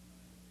desire.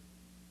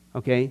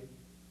 Okay?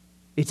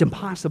 It's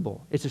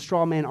impossible. It's a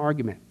straw man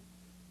argument.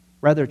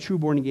 Rather, a true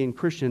born-again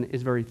Christian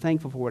is very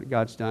thankful for what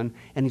God's done,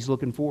 and he's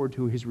looking forward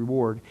to his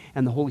reward,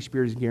 and the Holy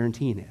Spirit is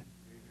guaranteeing it.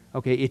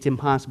 Okay? It's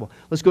impossible.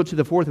 Let's go to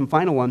the fourth and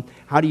final one.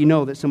 How do you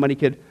know that somebody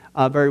could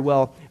very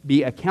well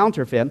be a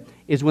counterfeit?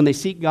 Is when they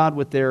seek God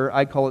with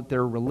I call it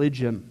their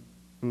religion.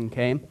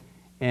 Okay?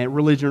 And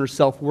religion or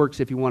self-works,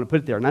 if you want to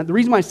put it there. Now, the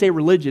reason why I say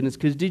religion is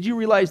because did you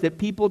realize that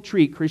people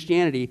treat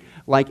Christianity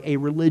like a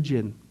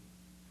religion?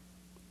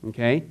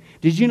 Okay?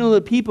 Did you know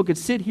that people could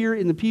sit here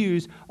in the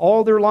pews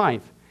all their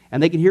life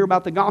and they can hear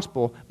about the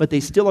gospel, but they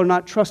still are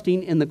not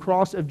trusting in the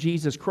cross of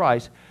Jesus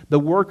Christ, the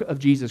work of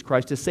Jesus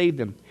Christ to save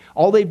them?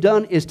 All they've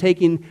done is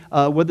taken,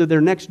 whether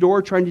they're next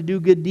door trying to do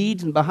good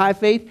deeds and by high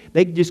faith,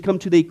 they can just come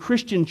to the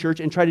Christian church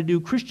and try to do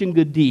Christian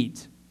good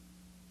deeds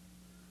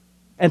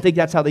and think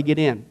that's how they get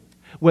in.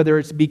 Whether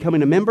it's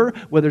becoming a member,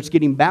 whether it's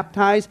getting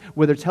baptized,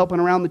 whether it's helping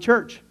around the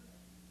church.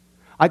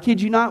 I kid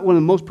you not, one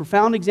of the most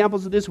profound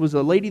examples of this was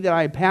a lady that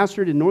I had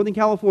pastored in Northern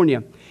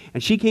California.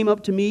 And she came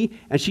up to me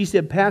and she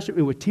said, Pastor,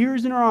 with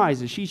tears in her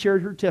eyes as she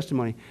shared her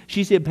testimony,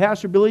 she said,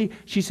 Pastor Billy,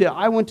 she said,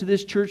 I went to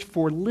this church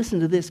for, listen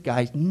to this,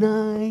 guys,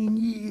 9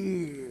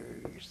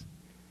 years.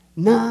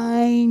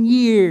 9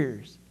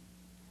 years.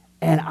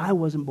 And I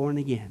wasn't born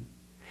again.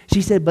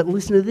 She said, but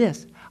listen to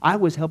this, I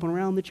was helping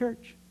around the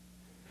church.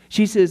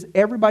 She says,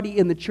 everybody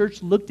in the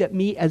church looked at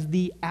me as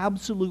the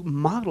absolute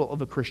model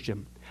of a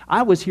Christian.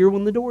 I was here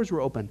when the doors were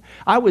open.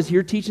 I was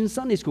here teaching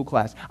Sunday school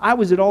class. I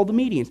was at all the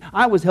meetings.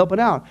 I was helping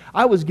out.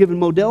 I was giving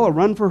Modell a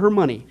run for her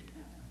money.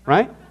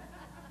 Right?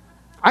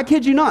 I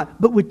kid you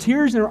not. But with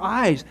tears in her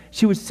eyes,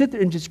 she would sit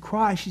there and just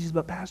cry. She says,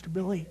 but Pastor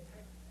Billy,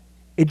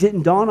 it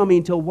didn't dawn on me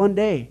until one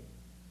day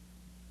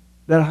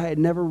that I had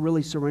never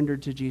really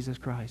surrendered to Jesus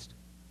Christ.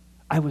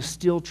 I was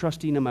still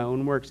trusting in my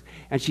own works.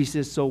 And she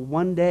says, so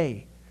one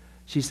day,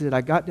 she said,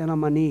 I got down on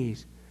my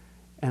knees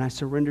and I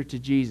surrendered to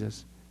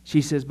Jesus.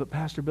 She says, but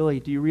Pastor Billy,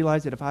 do you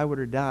realize that if I were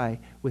to die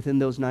within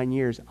those 9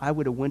 years, I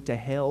would have went to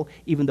hell,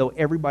 even though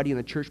everybody in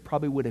the church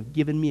probably would have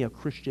given me a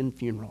Christian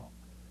funeral?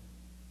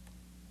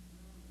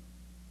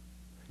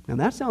 Now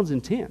that sounds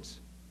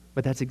intense,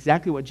 but that's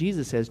exactly what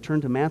Jesus says.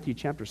 Turn to Matthew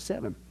chapter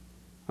 7.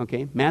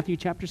 Okay, Matthew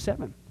chapter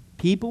 7.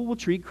 People will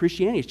treat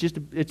Christianity,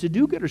 it's a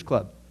do-gooders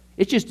club.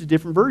 It's just a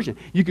different version.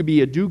 You could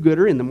be a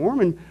do-gooder in the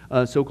Mormon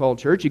so-called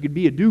church. You could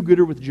be a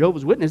do-gooder with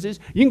Jehovah's Witnesses.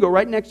 You can go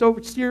right next over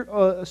to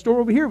your store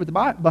over here with the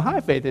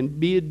Baha'i faith and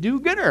be a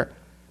do-gooder.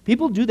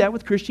 People do that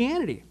with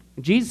Christianity.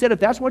 And Jesus said, if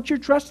that's what you're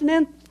trusting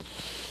in,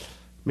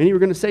 many are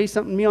going to say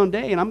something to me on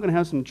day, and I'm going to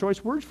have some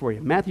choice words for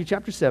you. Matthew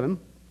chapter 7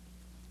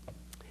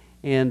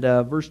 and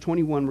verse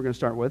 21 we're going to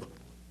start with.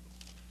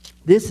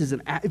 This is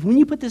when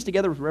you put this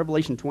together with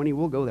Revelation 20,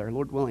 we'll go there,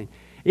 Lord willing.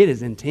 It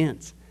is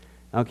intense.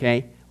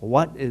 Okay,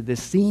 what is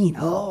this scene?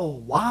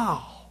 Oh,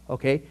 wow.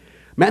 Okay,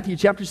 Matthew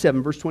chapter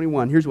 7, verse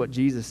 21. Here's what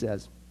Jesus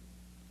says.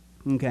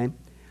 Okay,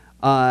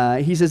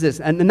 he says this,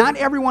 and not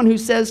everyone who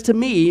says to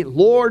me,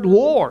 Lord,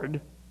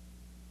 Lord,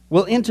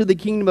 will enter the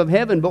kingdom of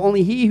heaven, but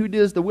only he who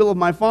does the will of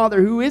my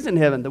Father who is in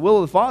heaven. The will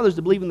of the Father is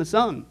to believe in the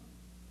Son.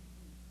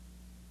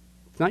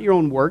 It's not your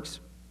own works,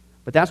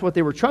 but that's what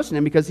they were trusting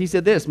in, because he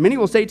said this, many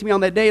will say to me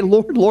on that day,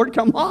 Lord, Lord,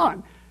 come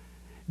on.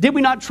 Did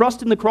we not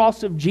trust in the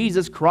cross of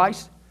Jesus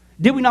Christ?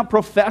 Did we not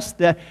profess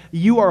that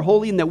you are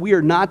holy and that we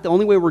are not? The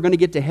only way we're going to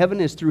get to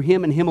heaven is through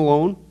him and him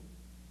alone?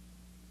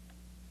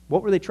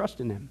 What were they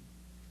trusting in?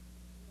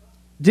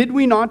 Did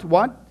we not,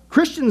 what?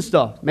 Christian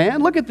stuff,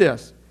 man. Look at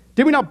this.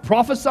 Did we not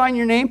prophesy in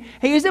your name?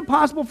 Hey, is it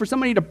possible for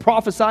somebody to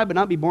prophesy but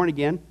not be born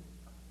again?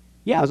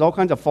 Yeah, there's all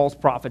kinds of false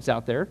prophets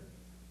out there.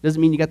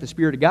 Doesn't mean you got the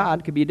Spirit of God.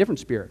 It could be a different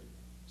spirit.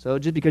 So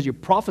just because you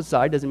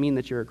prophesy doesn't mean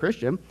that you're a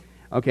Christian.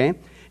 Okay?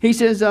 He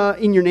says,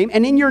 in your name.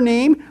 And in your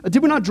name,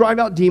 did we not drive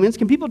out demons?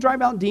 Can people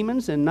drive out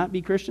demons and not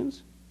be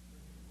Christians?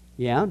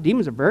 Yeah,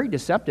 demons are very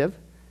deceptive.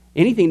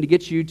 Anything to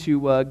get you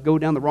to go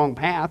down the wrong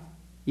path,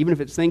 even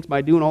if it's things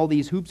by doing all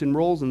these hoops and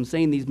rolls and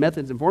saying these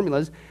methods and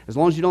formulas, as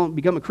long as you don't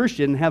become a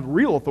Christian and have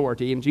real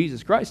authority in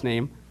Jesus Christ's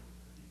name,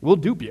 we'll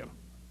dupe you.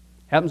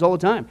 Happens all the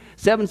time.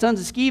 7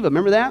 sons of Sceva,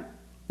 remember that?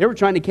 They were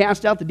trying to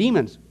cast out the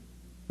demons.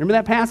 Remember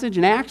that passage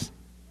in Acts?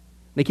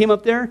 They came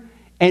up there,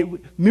 and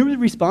remember the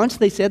response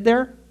they said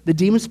there? The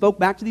demons spoke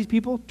back to these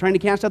people, trying to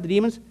cast out the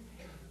demons.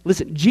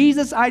 Listen,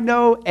 Jesus I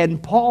know,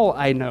 and Paul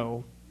I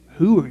know.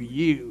 Who are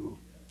you?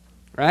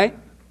 Right?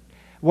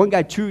 One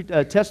guy, true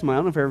testimony, I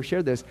don't know if I ever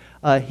shared this.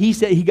 He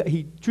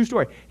said, true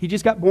story, he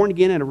just got born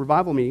again at a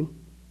revival meeting.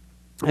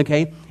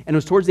 Okay? And it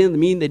was towards the end of the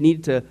meeting, they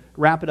needed to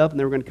wrap it up, and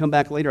they were going to come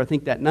back later, I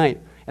think, that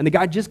night. And the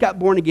guy just got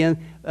born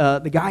again.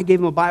 The guy gave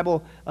him a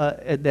Bible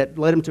that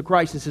led him to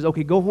Christ and says,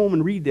 okay, go home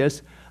and read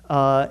this,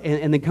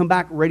 and then come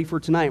back ready for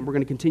tonight. And we're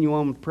going to continue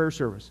on with prayer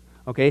service.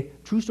 Okay?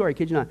 True story,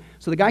 kid you not.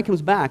 So the guy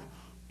comes back,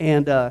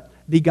 and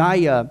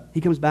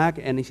he comes back,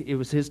 and it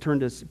was his turn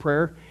to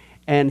prayer,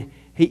 and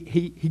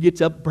he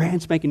gets up,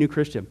 brand spanking new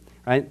Christian,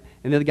 right?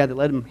 And the other guy that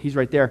led him, he's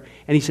right there,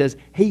 and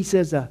he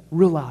says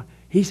real loud,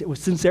 he said, with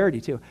sincerity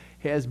too,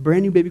 he has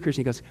brand new baby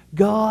Christian, he goes,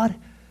 God,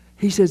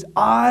 he says,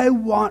 I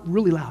want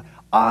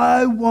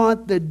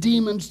the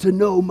demons to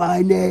know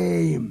my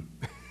name.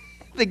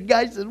 The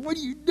guy says, what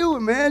are you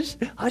doing, man?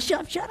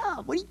 Shut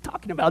up. What are you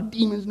talking about?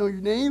 Demons know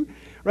your name,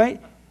 right?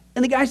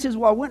 And the guy says,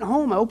 well, I went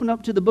home, I opened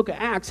up to the book of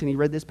Acts, and he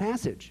read this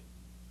passage.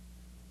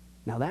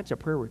 Now that's a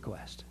prayer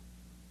request.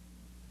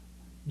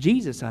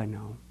 Jesus I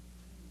know.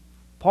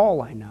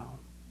 Paul I know.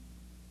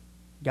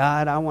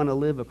 God, I want to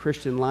live a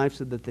Christian life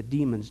so that the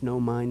demons know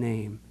my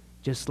name,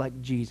 just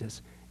like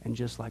Jesus and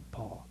just like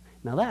Paul.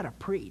 Now that'll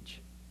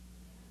preach.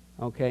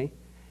 Okay?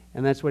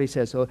 And that's what he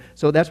says.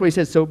 So that's what he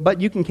says. So, but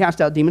you can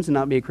cast out demons and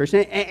not be a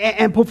Christian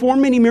and perform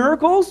many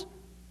miracles?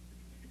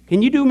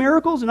 Can you do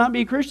miracles and not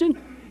be a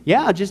Christian?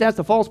 Yeah, just ask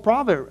the false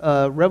prophet,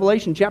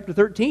 Revelation chapter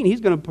 13.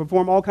 He's going to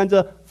perform all kinds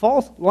of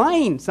false,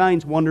 lying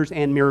signs, wonders,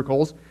 and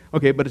miracles.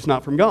 Okay, but it's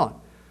not from God.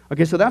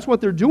 Okay, so that's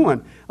what they're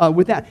doing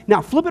with that.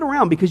 Now, flip it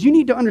around, because you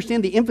need to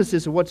understand the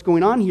emphasis of what's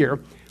going on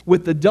here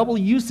with the double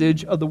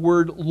usage of the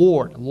word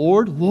Lord.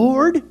 Lord,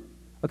 Lord.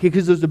 Okay,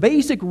 because there's a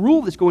basic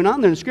rule that's going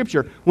on there in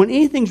Scripture. When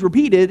anything's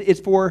repeated,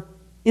 it's for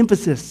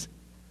emphasis.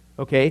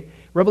 Okay,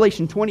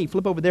 Revelation 20,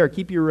 flip over there.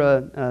 Keep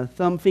your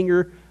thumb,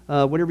 finger,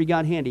 whatever you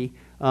got handy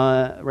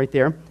right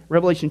there.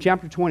 Revelation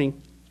chapter 20.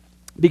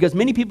 Because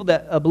many people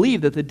that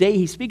believe that the day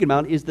he's speaking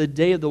about is the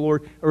day of the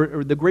Lord,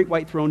 or the great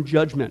white throne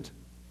judgment.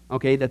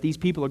 Okay, that these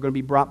people are going to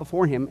be brought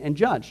before him and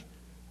judged.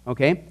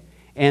 Okay,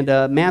 and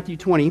Matthew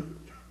 20,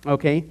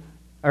 okay,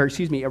 or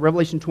excuse me,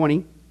 Revelation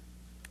 20,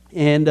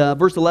 and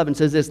verse 11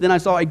 says this, Then I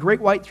saw a great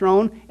white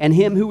throne and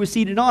him who was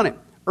seated on it.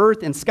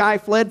 Earth and sky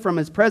fled from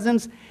his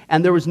presence,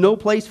 and there was no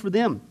place for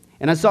them.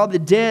 And I saw the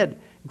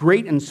dead,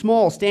 great and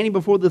small, standing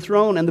before the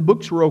throne, and the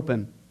books were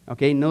open.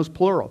 Okay, notice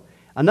plural.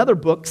 Another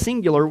book,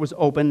 singular, was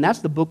open. That's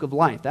the book of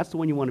life. That's the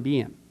one you want to be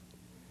in.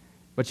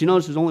 But you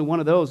notice there's only one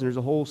of those, and there's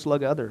a whole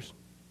slug of others.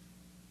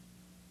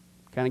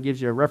 Kind of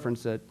gives you a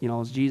reference that,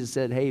 as Jesus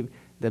said, hey,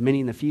 the many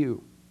and the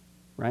few,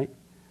 right?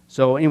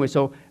 So anyway,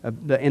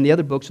 and the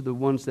other books are the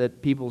ones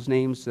that people's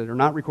names that are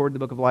not recorded in the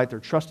book of life, they're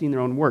trusting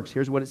their own works.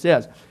 Here's what it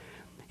says.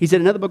 He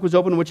said, another book was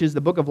opened, which is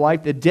the book of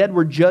life. The dead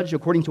were judged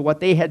according to what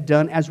they had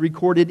done as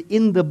recorded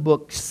in the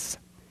books.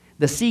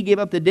 The sea gave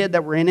up the dead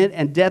that were in it,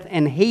 and death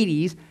and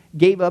Hades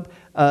gave up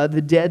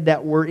the dead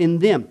that were in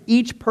them.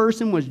 Each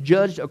person was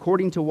judged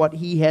according to what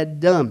he had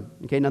done.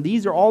 Okay, now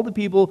these are all the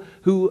people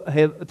who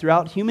have,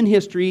 throughout human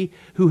history,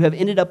 who have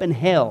ended up in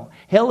hell.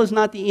 Hell is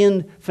not the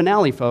end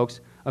finale,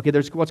 folks. Okay,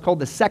 there's what's called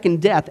the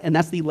second death, and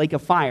that's the lake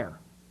of fire.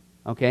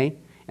 Okay,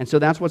 and so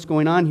that's what's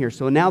going on here.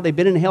 So now they've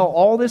been in hell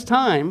all this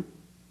time,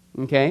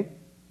 okay,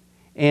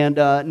 and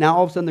now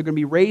all of a sudden they're going to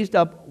be raised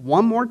up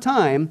one more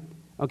time,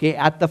 okay,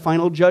 at the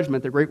final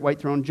judgment, the great white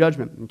throne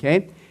judgment,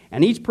 okay?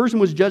 And each person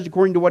was judged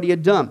according to what he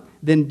had done.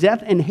 Then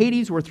death and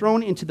Hades were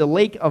thrown into the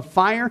lake of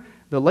fire.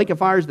 The lake of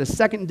fire is the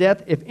second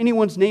death. If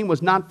anyone's name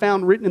was not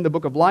found written in the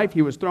book of life,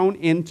 he was thrown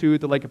into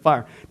the lake of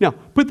fire. Now,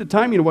 put the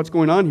timing of what's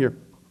going on here.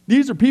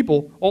 These are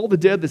people, all the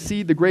dead, the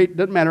seed, the great,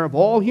 doesn't matter, of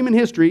all human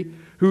history,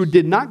 who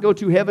did not go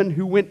to heaven,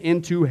 who went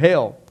into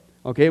hell.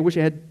 Okay, I wish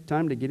I had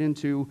time to get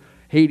into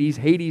Hades.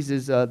 Hades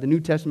is the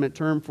New Testament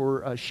term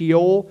for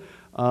Sheol.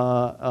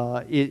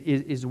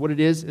 Is what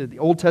it is. The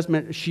Old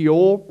Testament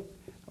Sheol,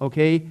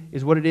 okay,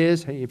 is what it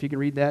is. Hey, if you can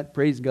read that,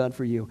 praise God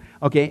for you.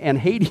 Okay, and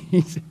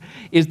Hades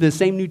is the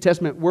same New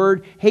Testament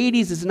word.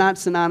 Hades is not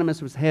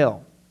synonymous with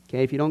hell.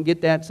 Okay, if you don't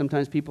get that,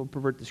 sometimes people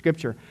pervert the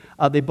scripture.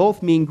 They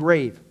both mean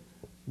grave.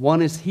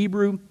 One is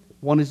Hebrew,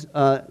 one is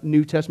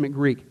New Testament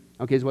Greek.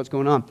 Okay, is what's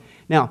going on.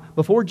 Now,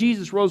 before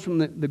Jesus rose from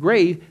the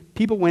grave,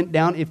 people went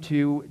down,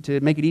 to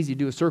make it easy,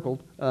 do a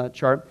circle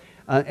chart.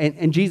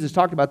 And Jesus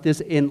talked about this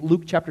in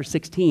Luke chapter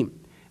 16,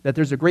 that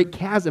there's a great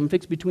chasm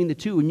fixed between the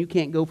two, and you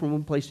can't go from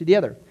one place to the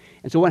other.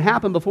 And so what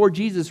happened before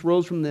Jesus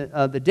rose from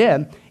the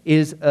dead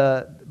is,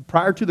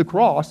 prior to the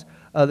cross,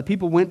 the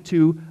people went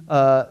to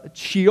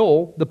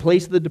Sheol, the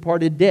place of the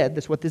departed dead.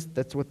 That's what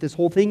this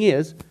whole thing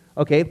is.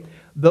 Okay,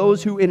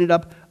 those who ended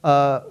up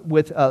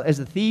as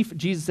a thief,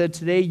 Jesus said,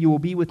 today you will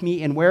be with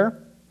me in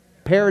where?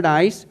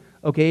 Paradise.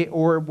 Okay,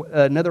 or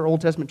another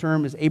Old Testament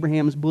term is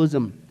Abraham's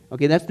bosom.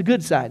 Okay, that's the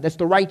good side. That's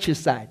the righteous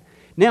side.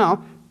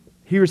 Now,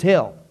 here's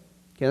hell.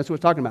 Okay, that's what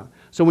it's talking about.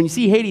 So when you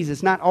see Hades,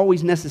 it's not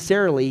always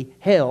necessarily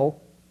hell.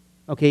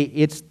 Okay,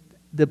 it's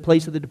the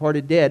place of the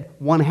departed dead.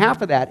 One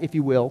half of that, if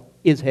you will,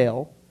 is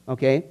hell.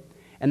 Okay,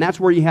 and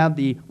that's where you have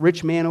the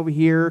rich man over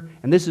here,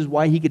 and this is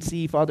why he could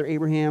see Father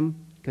Abraham,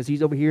 because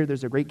he's over here.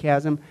 There's a great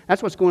chasm.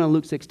 That's what's going on in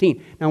Luke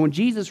 16. Now, when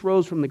Jesus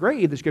rose from the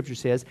grave, the scripture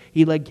says,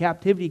 he led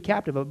captivity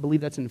captive. I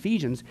believe that's in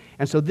Ephesians.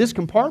 And so this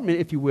compartment,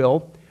 if you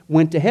will,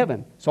 went to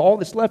heaven. So all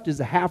that's left is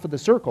the half of the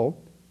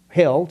circle,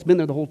 hell. It's been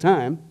there the whole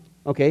time,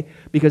 okay,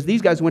 because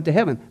these guys went to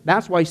heaven.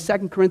 That's why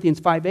 2 Corinthians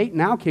 5:8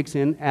 now kicks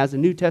in as a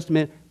New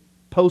Testament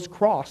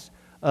post-cross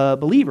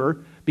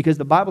believer, because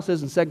the Bible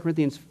says in 2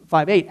 Corinthians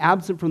 5:8,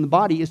 absent from the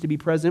body is to be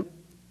present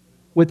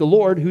with the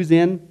Lord who's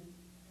in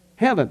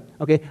heaven.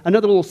 Okay,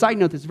 another little side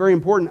note that's very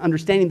important,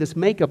 understanding this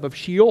makeup of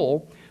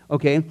Sheol,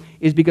 okay,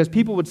 is because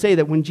people would say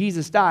that when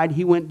Jesus died,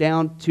 he went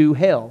down to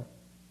hell.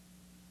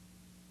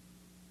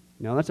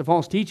 No, that's a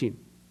false teaching,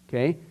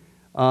 okay?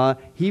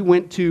 He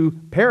went to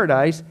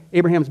paradise,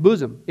 Abraham's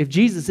bosom. If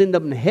Jesus ended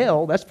up in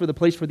hell, that's for the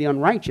place for the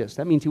unrighteous.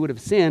 That means he would have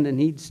sinned and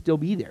he'd still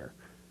be there.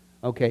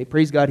 Okay,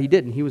 praise God he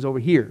didn't. He was over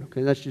here.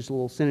 Okay, that's just a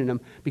little synonym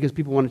because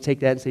people want to take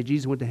that and say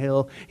Jesus went to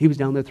hell. He was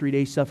down there 3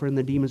 days suffering.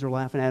 The demons are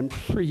laughing at him.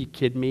 Are you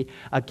kidding me?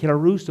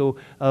 Keraruso,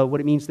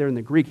 what it means there in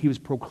the Greek, he was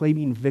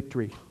proclaiming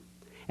victory.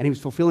 And he was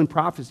fulfilling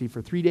prophecy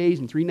for 3 days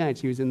and 3 nights.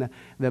 He was in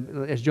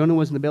as Jonah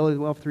was in the belly of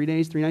the whale for 3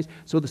 days, 3 nights,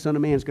 so the Son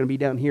of Man is going to be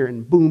down here.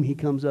 And boom, he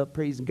comes up,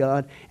 praise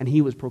God, and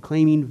he was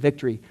proclaiming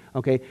victory.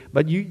 Okay,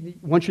 but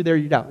once you're there,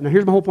 you're out. Now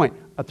here's my whole point.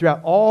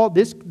 Throughout all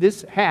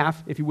this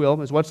half, if you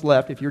will, is what's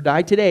left. If you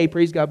die today,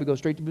 praise God, we go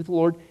straight to be with the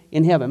Lord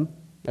in heaven.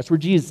 That's where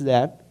Jesus is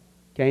at.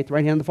 Okay, at the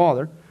right hand of the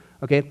Father.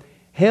 Okay,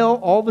 hell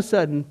all of a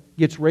sudden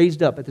gets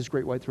raised up at this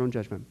great white throne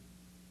judgment.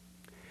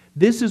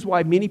 This is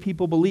why many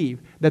people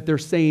believe that they're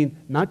saying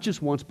not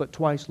just once but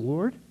twice,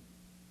 Lord.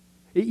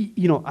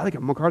 You know, I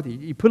think McCarthy,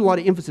 he put a lot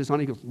of emphasis on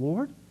it. He goes,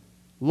 Lord?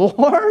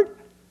 Lord?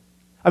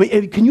 I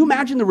mean, can you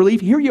imagine the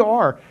relief? Here you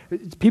are.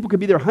 People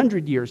could be there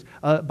 100 years.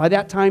 By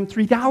that time,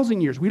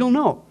 3,000 years. We don't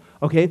know.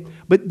 Okay?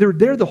 But they're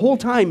there the whole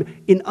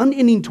time in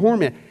unending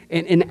torment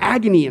and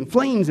agony and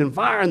flames and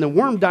fire, and the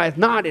worm dieth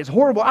not. It's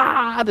horrible.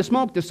 The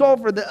smoke, the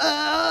sulfur, and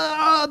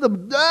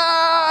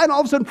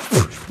all of a sudden,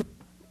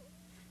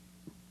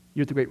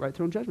 you're at the great white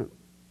throne judgment.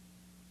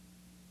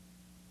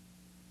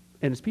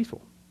 And it's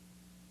peaceful.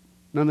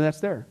 None of that's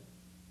there.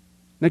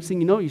 Next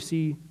thing you know, you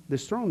see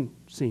this throne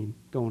scene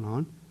going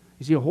on.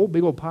 You see a whole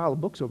big old pile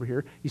of books over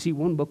here. You see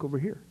one book over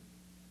here.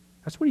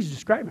 That's what he's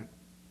describing.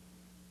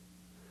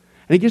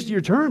 And it gets to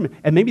your turn,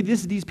 and maybe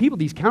these people,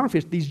 these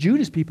counterfeits, these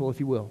Judas people, if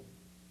you will.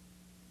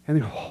 And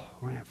they go, oh,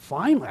 man,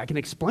 finally, I can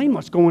explain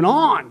what's going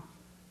on.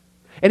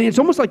 And it's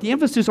almost like the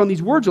emphasis on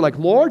these words are like,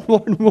 Lord,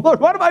 Lord, Lord,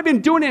 what have I been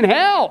doing in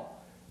hell?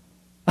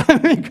 I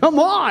mean, come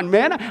on,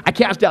 man. I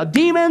cast out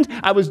demons.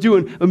 I was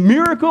doing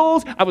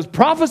miracles. I was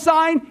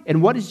prophesying.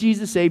 And what does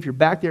Jesus say? If you're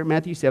back there at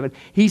Matthew 7,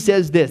 he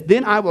says this,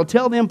 then I will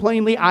tell them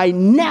plainly, I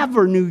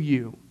never knew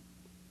you.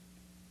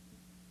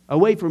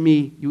 Away from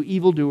me, you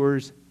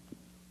evildoers.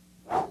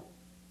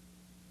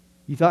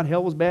 You thought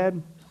hell was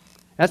bad?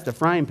 That's the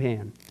frying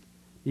pan.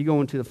 You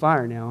go into the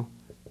fire now,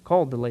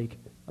 called the lake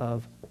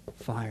of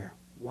fire.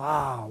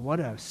 Wow, what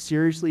a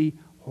seriously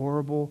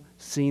horrible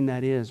scene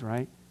that is,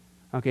 right?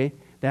 Okay,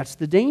 that's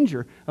the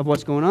danger of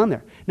what's going on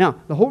there.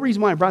 Now, the whole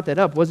reason why I brought that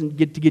up wasn't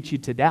to get you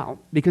to doubt,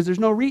 because there's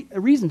no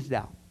reason to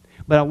doubt.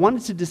 But I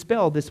wanted to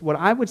dispel this, what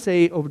I would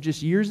say over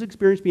just years of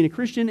experience being a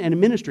Christian and in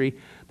ministry,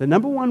 the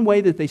number one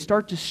way that they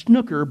start to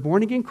snooker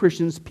born-again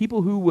Christians,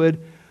 people who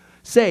would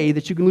say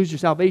that you can lose your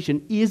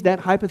salvation, is that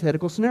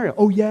hypothetical scenario.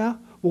 Oh yeah?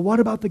 Well, what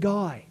about the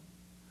guy?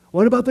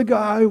 What about the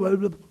guy?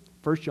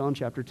 1 John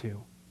chapter 2,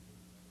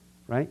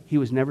 right? He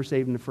was never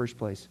saved in the first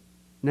place.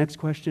 Next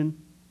question,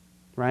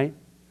 right?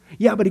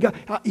 Yeah, but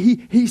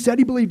he said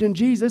he believed in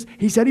Jesus.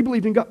 He said he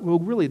believed in God. Well,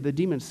 really, the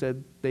demons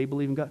said they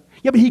believe in God.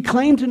 Yeah, but he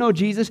claimed to know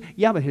Jesus.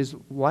 Yeah, but his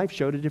life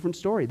showed a different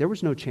story. There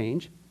was no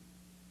change.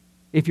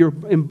 If you're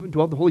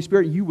indwelt with the Holy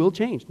Spirit, you will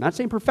change. Not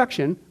saying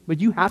perfection, but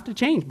you have to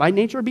change by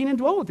nature of being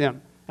indwelt with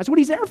Him. That's what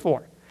He's there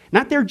for.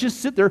 Not there just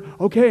sit there,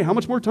 okay, how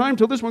much more time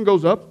till this one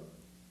goes up?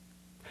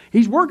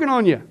 He's working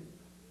on you,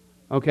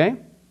 okay?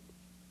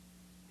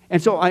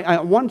 And so I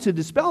wanted to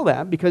dispel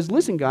that because,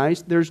 listen,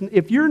 guys,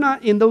 if you're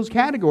not in those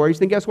categories,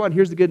 then guess what?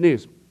 Here's the good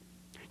news.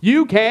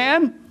 You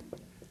can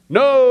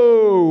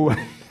know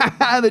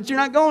that you're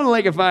not going to the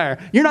lake of fire.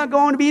 You're not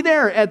going to be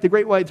there at the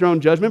great white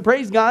throne judgment.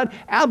 Praise God.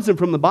 Absent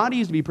from the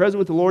body is to be present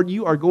with the Lord.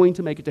 You are going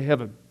to make it to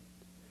heaven.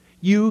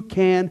 You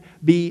can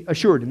be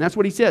assured. And that's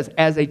what he says.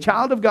 As a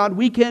child of God,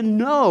 we can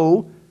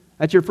know,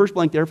 that's your first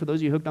blank there for those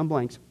of you hooked on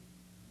blanks.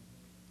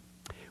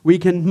 We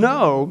can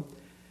know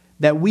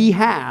that we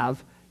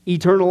have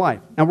eternal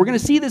life. Now, we're going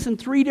to see this in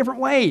 3 different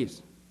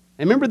ways.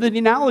 And remember the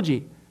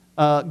analogy.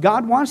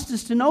 God wants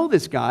us to know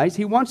this, guys.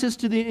 He wants us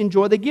to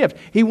enjoy the gift.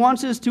 He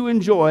wants us to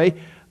enjoy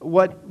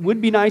what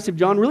would be nice if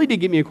John really did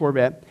give me a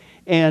Corvette.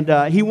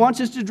 And he wants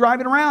us to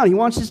drive it around. He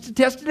wants us to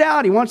test it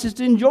out. He wants us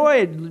to enjoy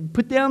it,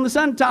 put down the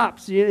sun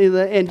tops,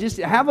 and just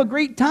have a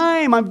great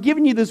time. I've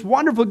given you this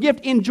wonderful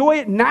gift. Enjoy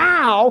it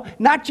now,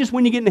 not just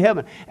when you get into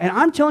heaven. And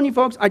I'm telling you,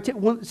 folks,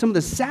 some of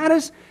the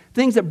saddest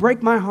things that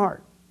break my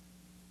heart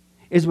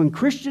is when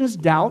Christians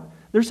doubt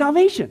their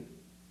salvation.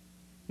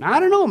 Now, I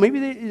don't know.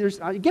 Maybe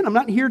again, I'm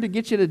not here to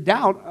get you to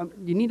doubt.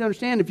 You need to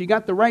understand if you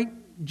got the right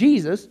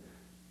Jesus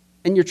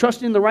and you're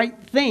trusting in the right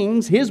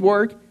things, His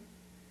work,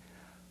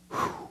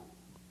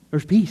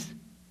 there's peace.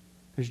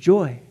 There's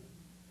joy.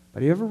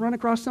 But have you ever run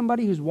across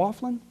somebody who's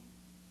waffling?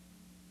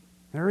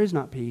 There is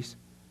not peace.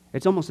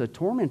 It's almost a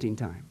tormenting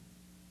time.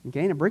 Okay,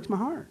 and it breaks my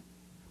heart.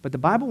 But the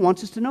Bible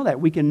wants us to know that.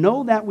 We can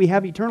know that we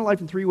have eternal life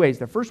in 3 ways.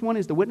 The first one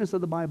is the witness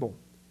of the Bible.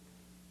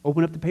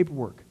 Open up the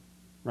paperwork,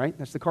 right?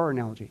 That's the car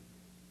analogy.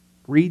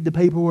 Read the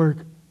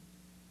paperwork,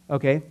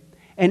 okay?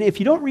 And if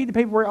you don't read the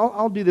paperwork,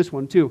 I'll do this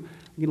one too. I'm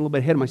getting a little bit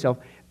ahead of myself.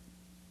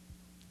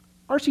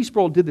 R.C.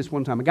 Sproul did this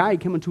one time. A guy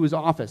came into his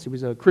office. He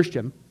was a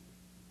Christian,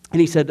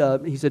 and he said,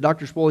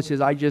 Dr. Sproul, he says,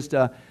 I just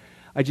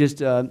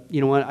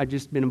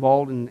been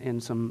involved in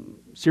some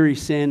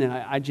serious sin, and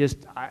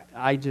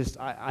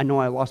I know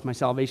I lost my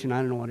salvation.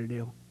 I don't know what to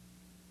do.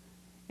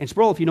 And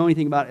Sproul, if you know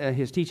anything about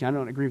his teaching, I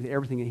don't agree with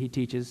everything that he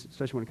teaches,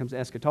 especially when it comes to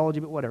eschatology,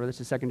 but whatever,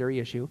 that's a secondary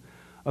issue.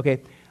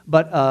 Okay,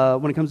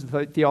 but when it comes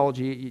to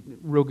theology,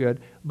 real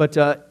good.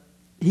 But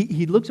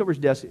he looks over his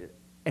desk,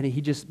 and he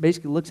just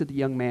basically looks at the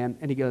young man,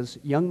 and he goes,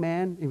 young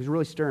man, he was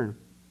really stern.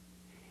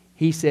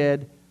 He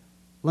said,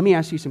 let me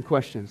ask you some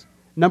questions.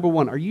 Number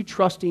 1, are you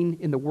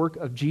trusting in the work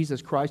of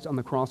Jesus Christ on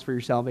the cross for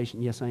your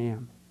salvation? Yes, I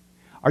am.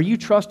 Are you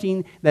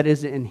trusting that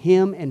is in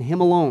Him and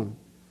Him alone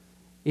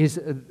is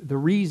the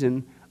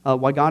reason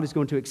why God is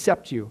going to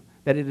accept you,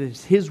 that it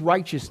is His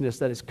righteousness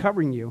that is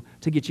covering you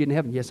to get you into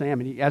heaven? Yes, I am.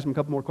 And he asked him a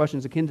couple more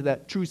questions akin to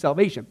that true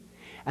salvation.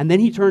 And then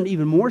he turned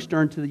even more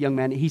stern to the young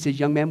man. He says,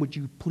 young man, would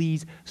you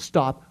please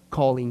stop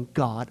calling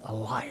God a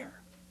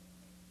liar?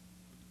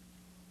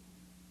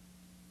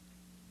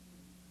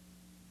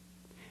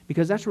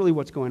 Because that's really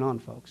what's going on,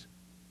 folks.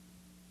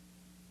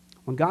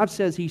 When God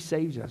says He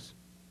saves us,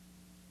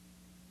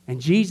 and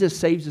Jesus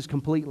saves us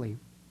completely,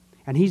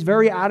 and He's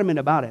very adamant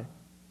about it,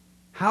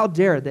 how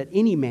dare that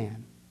any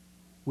man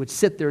would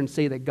sit there and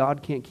say that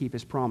God can't keep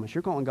His promise?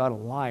 You're calling God a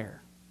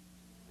liar.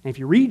 And if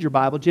you read your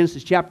Bible,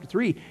 Genesis chapter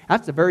 3,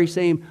 that's the very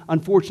same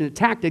unfortunate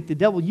tactic the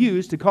devil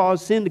used to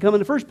cause sin to come in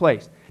the first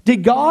place.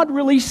 Did God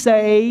really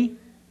say,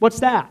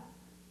 what's that?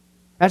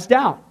 That's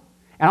doubt.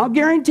 And I'll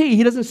guarantee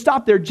He doesn't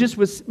stop there just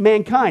with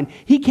mankind.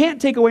 He can't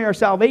take away our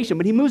salvation,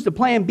 but He moves to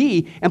plan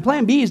B, and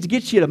plan B is to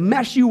get you to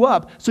mess you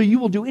up so you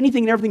will do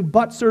anything and everything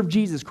but serve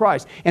Jesus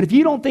Christ. And if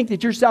you don't think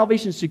that your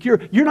salvation is secure,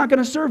 you're not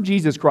going to serve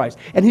Jesus Christ.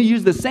 And He'll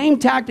use the same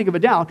tactic of a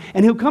doubt,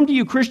 and He'll come to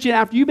you, Christian,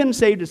 after you've been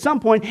saved at some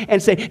point and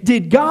say,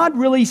 did God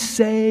really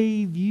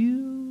save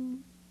you?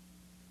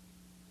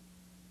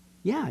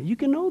 Yeah, you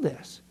can know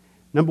this.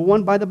 Number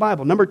one, by the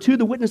Bible. Number two,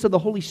 the witness of the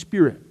Holy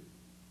Spirit.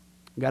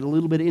 Got a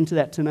little bit into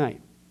that tonight.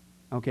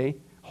 Okay?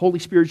 Holy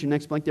Spirit is your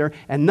next blank there.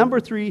 And number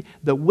three,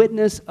 the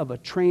witness of a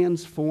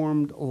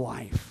transformed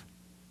life.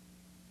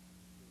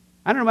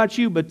 I don't know about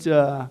you, but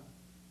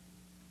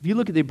if you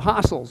look at the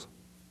apostles,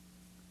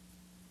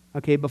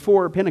 okay,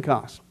 before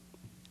Pentecost,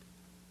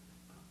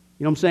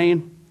 you know what I'm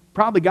saying?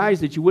 Probably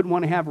guys that you wouldn't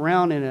want to have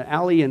around in an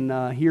alley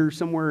and here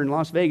somewhere in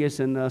Las Vegas,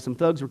 and some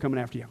thugs were coming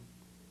after you.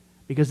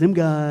 Because them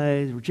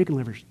guys were chicken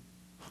livers.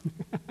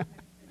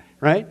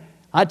 Right?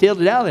 I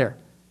tailed it out of there.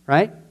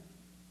 Right?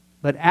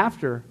 But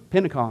after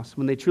Pentecost,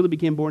 when they truly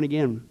became born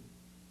again,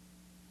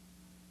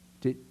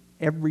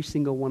 every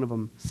single one of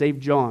them, save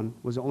John,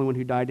 was the only one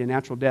who died a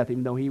natural death,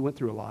 even though he went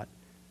through a lot.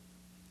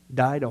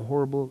 Died a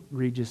horrible,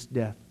 egregious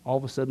death. All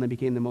of a sudden, they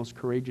became the most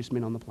courageous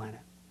men on the planet.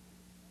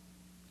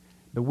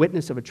 The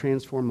witness of a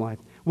transformed life.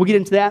 We'll get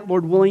into that,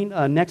 Lord willing,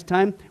 next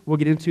time. We'll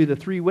get into the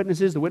three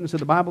witnesses, the witness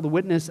of the Bible, the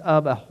witness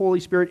of a Holy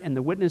Spirit, and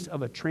the witness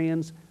of a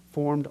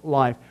transformed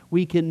life.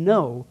 We can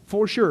know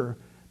for sure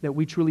that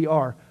we truly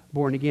are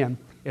born again,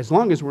 as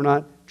long as we're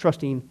not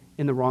trusting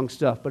in the wrong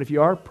stuff. But if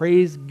you are,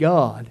 praise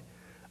God,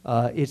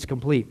 it's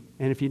complete.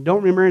 And if you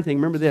don't remember anything,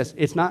 remember this.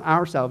 It's not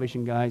our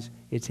salvation, guys.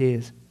 It's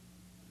His.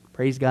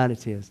 Praise God,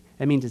 it's His.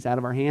 That means it's out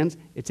of our hands.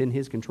 It's in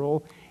His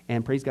control.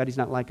 And praise God, He's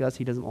not like us.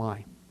 He doesn't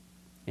lie.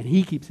 And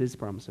He keeps His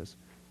promises.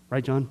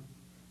 Right, John?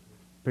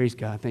 Praise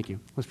God. Thank you.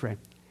 Let's pray.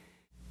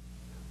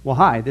 Well,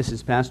 hi. This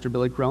is Pastor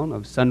Billy Crone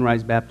of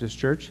Sunrise Baptist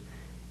Church.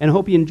 And I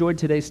hope you enjoyed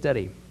today's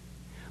study.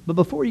 But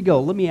before you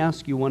go, let me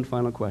ask you one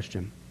final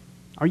question.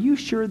 Are you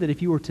sure that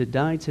if you were to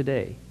die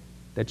today,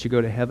 that you go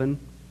to heaven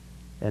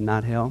and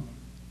not hell?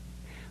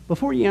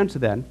 Before you answer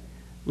that,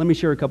 let me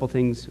share a couple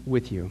things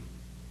with you.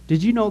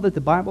 Did you know that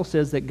the Bible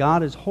says that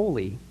God is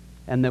holy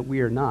and that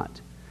we are not?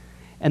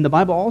 And the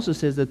Bible also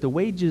says that the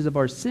wages of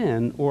our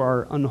sin or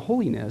our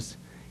unholiness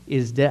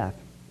is death.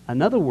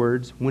 In other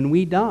words, when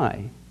we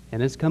die,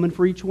 and it's coming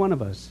for each one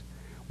of us,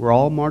 we're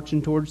all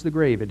marching towards the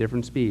grave at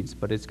different speeds,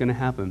 but it's going to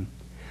happen.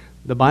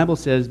 The Bible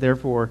says,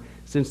 therefore,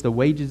 since the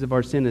wages of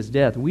our sin is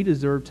death, we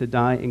deserve to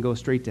die and go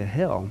straight to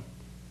hell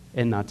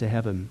and not to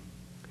heaven.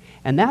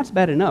 And that's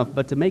bad enough,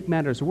 but to make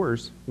matters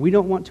worse, we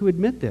don't want to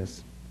admit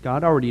this.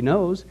 God already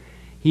knows.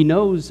 He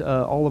knows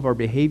all of our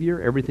behavior,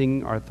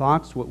 everything, our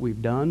thoughts, what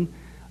we've done,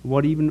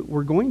 what even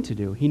we're going to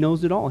do. He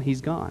knows it all.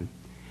 He's gone.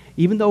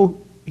 Even though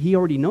He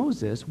already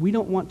knows this, we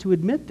don't want to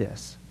admit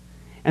this.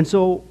 And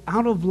so,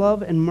 out of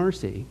love and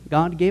mercy,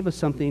 God gave us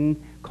something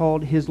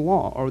called His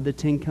law, or the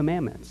Ten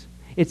Commandments.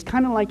 It's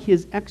kind of like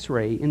His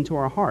x-ray into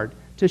our heart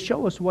to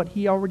show us what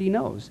He already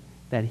knows,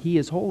 that He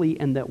is holy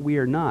and that we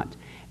are not.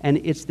 And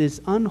it's this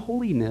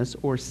unholiness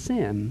or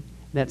sin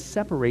that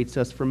separates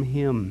us from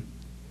Him.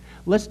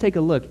 Let's take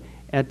a look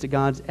at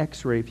God's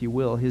x-ray, if you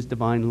will, His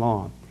divine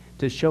law,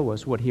 to show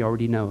us what He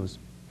already knows.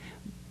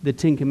 The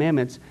Ten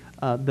Commandments,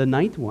 the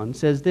ninth one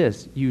says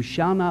this: you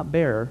shall not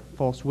bear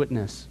false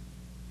witness.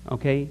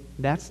 Okay?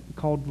 That's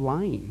called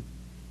lying.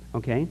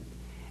 Okay?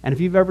 And if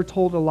you've ever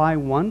told a lie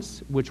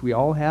once, which we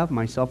all have,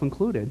 myself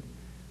included,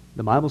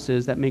 the Bible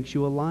says that makes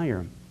you a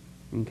liar.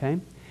 Okay?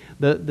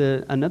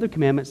 Another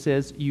commandment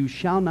says, you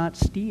shall not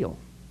steal.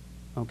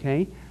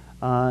 Okay?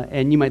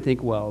 And you might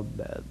think, well,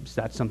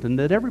 that's something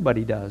that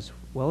everybody does.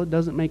 Well, it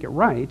doesn't make it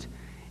right,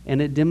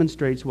 and it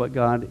demonstrates what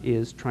God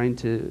is trying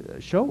to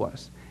show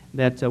us,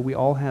 that we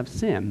all have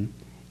sin,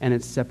 and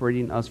it's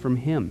separating us from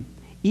Him.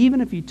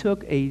 Even if you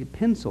took a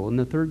pencil in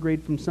the third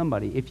grade from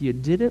somebody, if you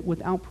did it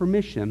without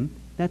permission,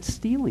 that's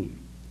stealing.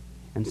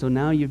 And so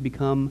now you've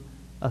become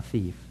a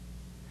thief.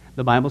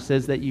 The Bible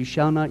says that you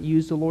shall not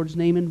use the Lord's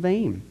name in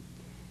vain.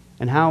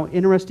 And how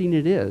interesting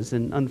it is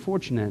and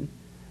unfortunate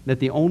that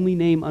the only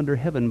name under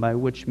heaven by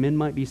which men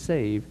might be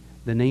saved,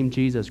 the name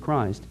Jesus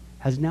Christ,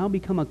 has now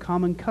become a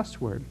common cuss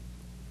word.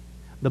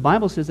 The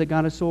Bible says that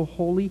God is so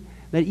holy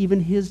that even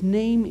His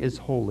name is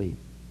holy.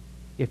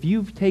 If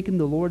you've taken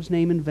the Lord's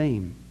name in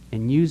vain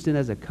and used it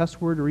as a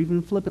cuss word or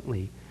even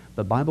flippantly,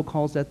 the Bible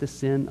calls that the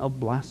sin of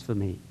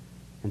blasphemy.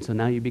 And so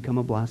now you become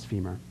a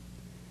blasphemer.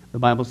 The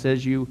Bible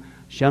says you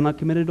shall not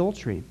commit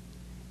adultery.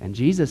 And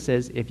Jesus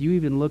says if you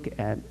even look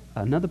at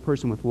another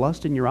person with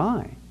lust in your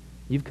eye,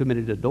 you've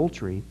committed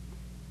adultery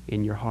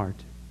in your heart.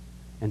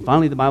 And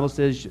finally, the Bible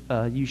says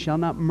you shall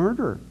not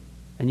murder.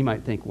 And you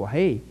might think, well,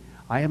 hey,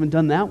 I haven't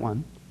done that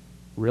one.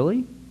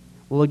 Really?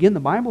 Well, again,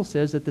 the Bible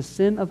says that the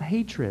sin of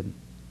hatred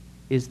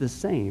is the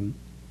same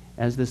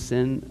as the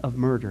sin of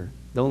murder.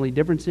 The only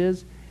difference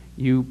is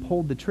you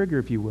pulled the trigger,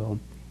 if you will,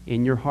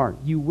 in your heart.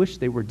 You wish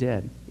they were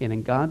dead. And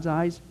in God's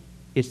eyes,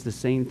 it's the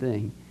same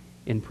thing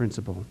in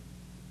principle.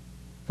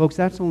 Folks,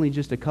 that's only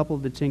just a couple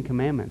of the Ten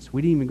Commandments.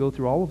 We didn't even go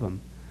through all of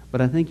them. But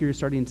I think you're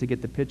starting to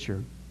get the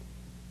picture.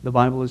 The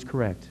Bible is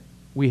correct.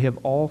 We have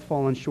all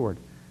fallen short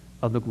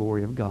of the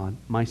glory of God,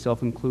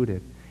 myself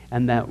included,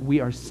 and that we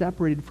are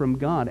separated from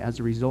God as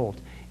a result.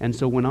 And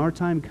so when our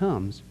time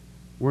comes,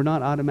 we're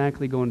not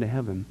automatically going to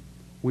heaven.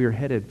 We are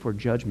headed for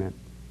judgment.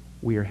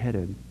 We are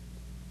headed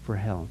for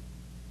hell.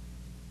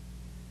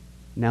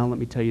 Now let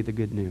me tell you the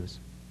good news.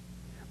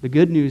 The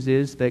good news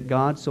is that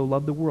God so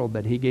loved the world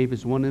that he gave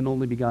his one and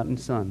only begotten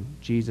Son,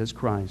 Jesus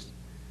Christ,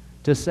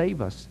 to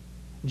save us.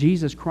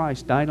 Jesus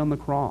Christ died on the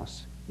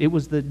cross. It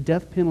was the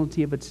death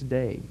penalty of its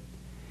day.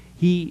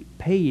 He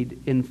paid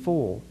in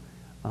full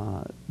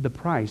the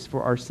price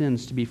for our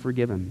sins to be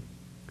forgiven.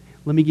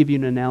 Let me give you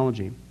an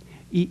analogy.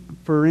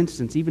 For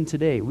instance, even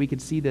today, we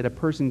could see that a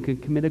person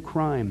could commit a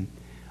crime.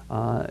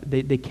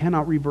 They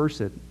cannot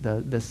reverse it.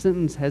 The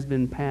sentence has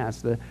been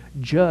passed. The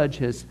judge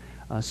has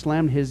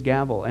slammed his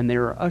gavel, and they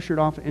are ushered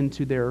off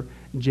into their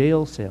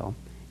jail cell.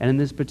 And in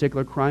this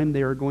particular crime,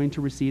 they are going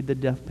to receive the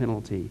death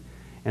penalty.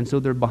 And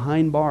so they're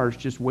behind bars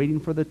just waiting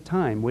for the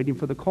time, waiting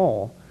for the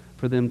call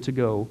for them to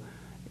go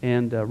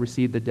and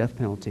receive the death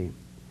penalty.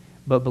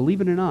 But believe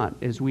it or not,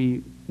 as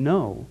we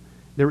know,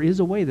 there is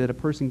a way that a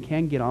person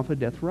can get off a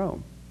death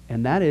row.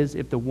 And that is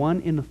if the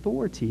one in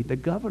authority, the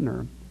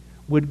governor,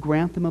 would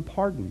grant them a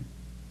pardon.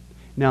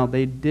 Now,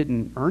 they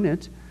didn't earn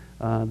it.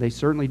 They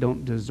certainly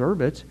don't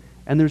deserve it.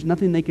 And there's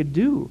nothing they could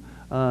do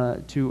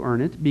to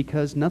earn it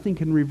because nothing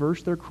can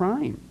reverse their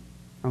crime.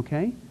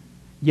 Okay?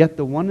 Yet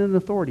the one in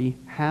authority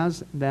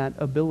has that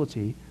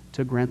ability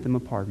to grant them a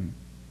pardon.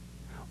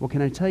 Well,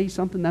 can I tell you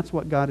something? That's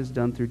what God has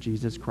done through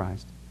Jesus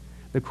Christ.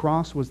 The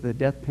cross was the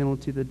death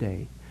penalty of the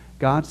day.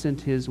 God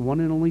sent his one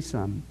and only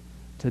Son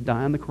to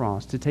die on the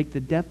cross, to take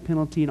the death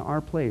penalty in our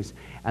place,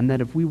 and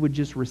that if we would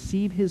just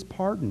receive his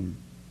pardon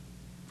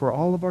for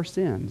all of our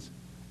sins,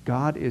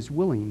 God is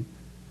willing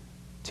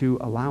to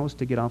allow us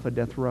to get off a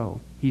death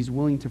row. He's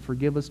willing to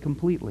forgive us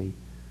completely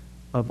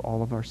of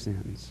all of our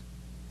sins.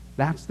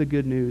 That's the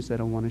good news that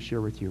I want to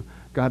share with you.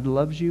 God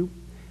loves you.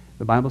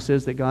 The Bible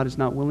says that God is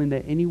not willing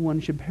that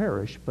anyone should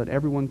perish, but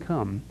everyone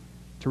come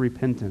to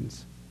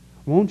repentance.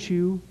 Won't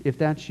you, if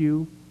that's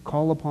you,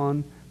 call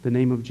upon the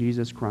name of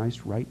Jesus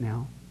Christ right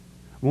now?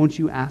 Won't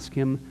you ask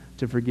him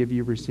to forgive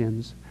you your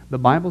sins? The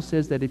Bible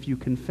says that if you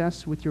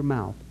confess with your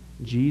mouth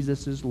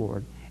Jesus is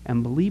Lord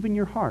and believe in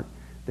your heart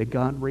that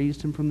God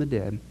raised him from the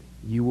dead,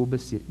 you will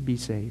be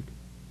saved.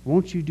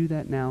 Won't you do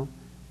that now,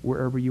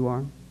 wherever you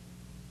are?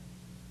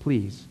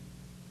 Please,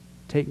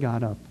 take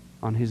God up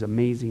on his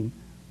amazing,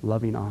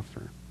 loving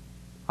offer.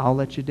 I'll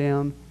let you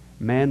down.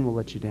 Man will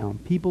let you down.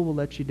 People will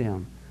let you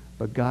down.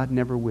 But God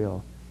never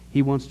will.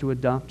 He wants to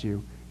adopt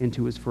you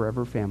into his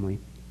forever family.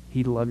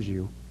 He loves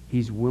you.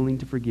 He's willing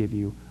to forgive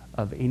you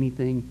of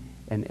anything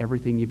and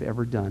everything you've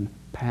ever done,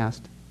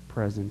 past,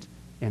 present,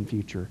 and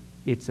future.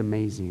 It's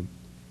amazing.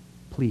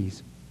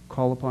 Please,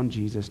 call upon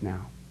Jesus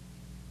now.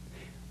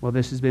 Well,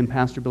 this has been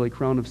Pastor Billy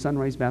Crone of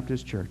Sunrise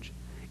Baptist Church.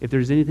 If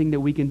there's anything that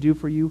we can do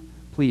for you,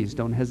 please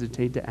don't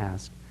hesitate to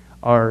ask.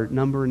 Our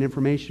number and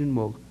information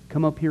will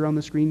come up here on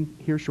the screen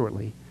here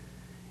shortly.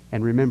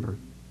 And remember,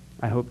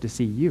 I hope to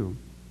see you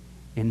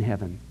in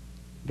heaven.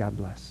 God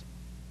bless.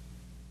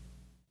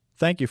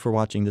 Thank you for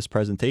watching this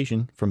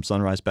presentation from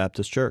Sunrise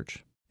Baptist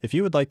Church. If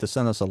you would like to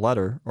send us a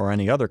letter or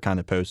any other kind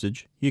of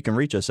postage, you can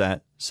reach us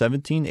at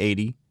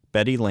 1780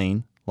 Betty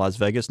Lane, Las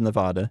Vegas,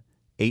 Nevada,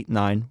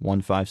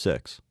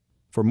 89156.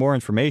 For more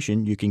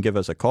information, you can give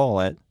us a call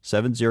at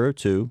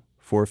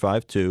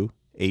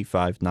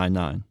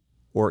 702-452-8599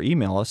 or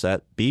email us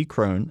at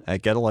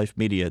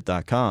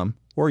bcrone@getalifemedia.com,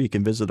 or you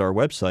can visit our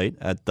website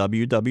at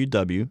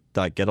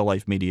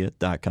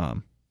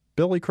www.getalifemedia.com.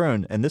 Billy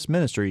Crone and this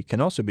ministry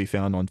can also be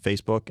found on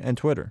Facebook and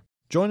Twitter.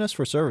 Join us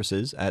for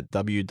services at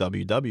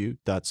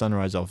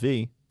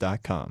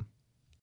www.sunriselv.com.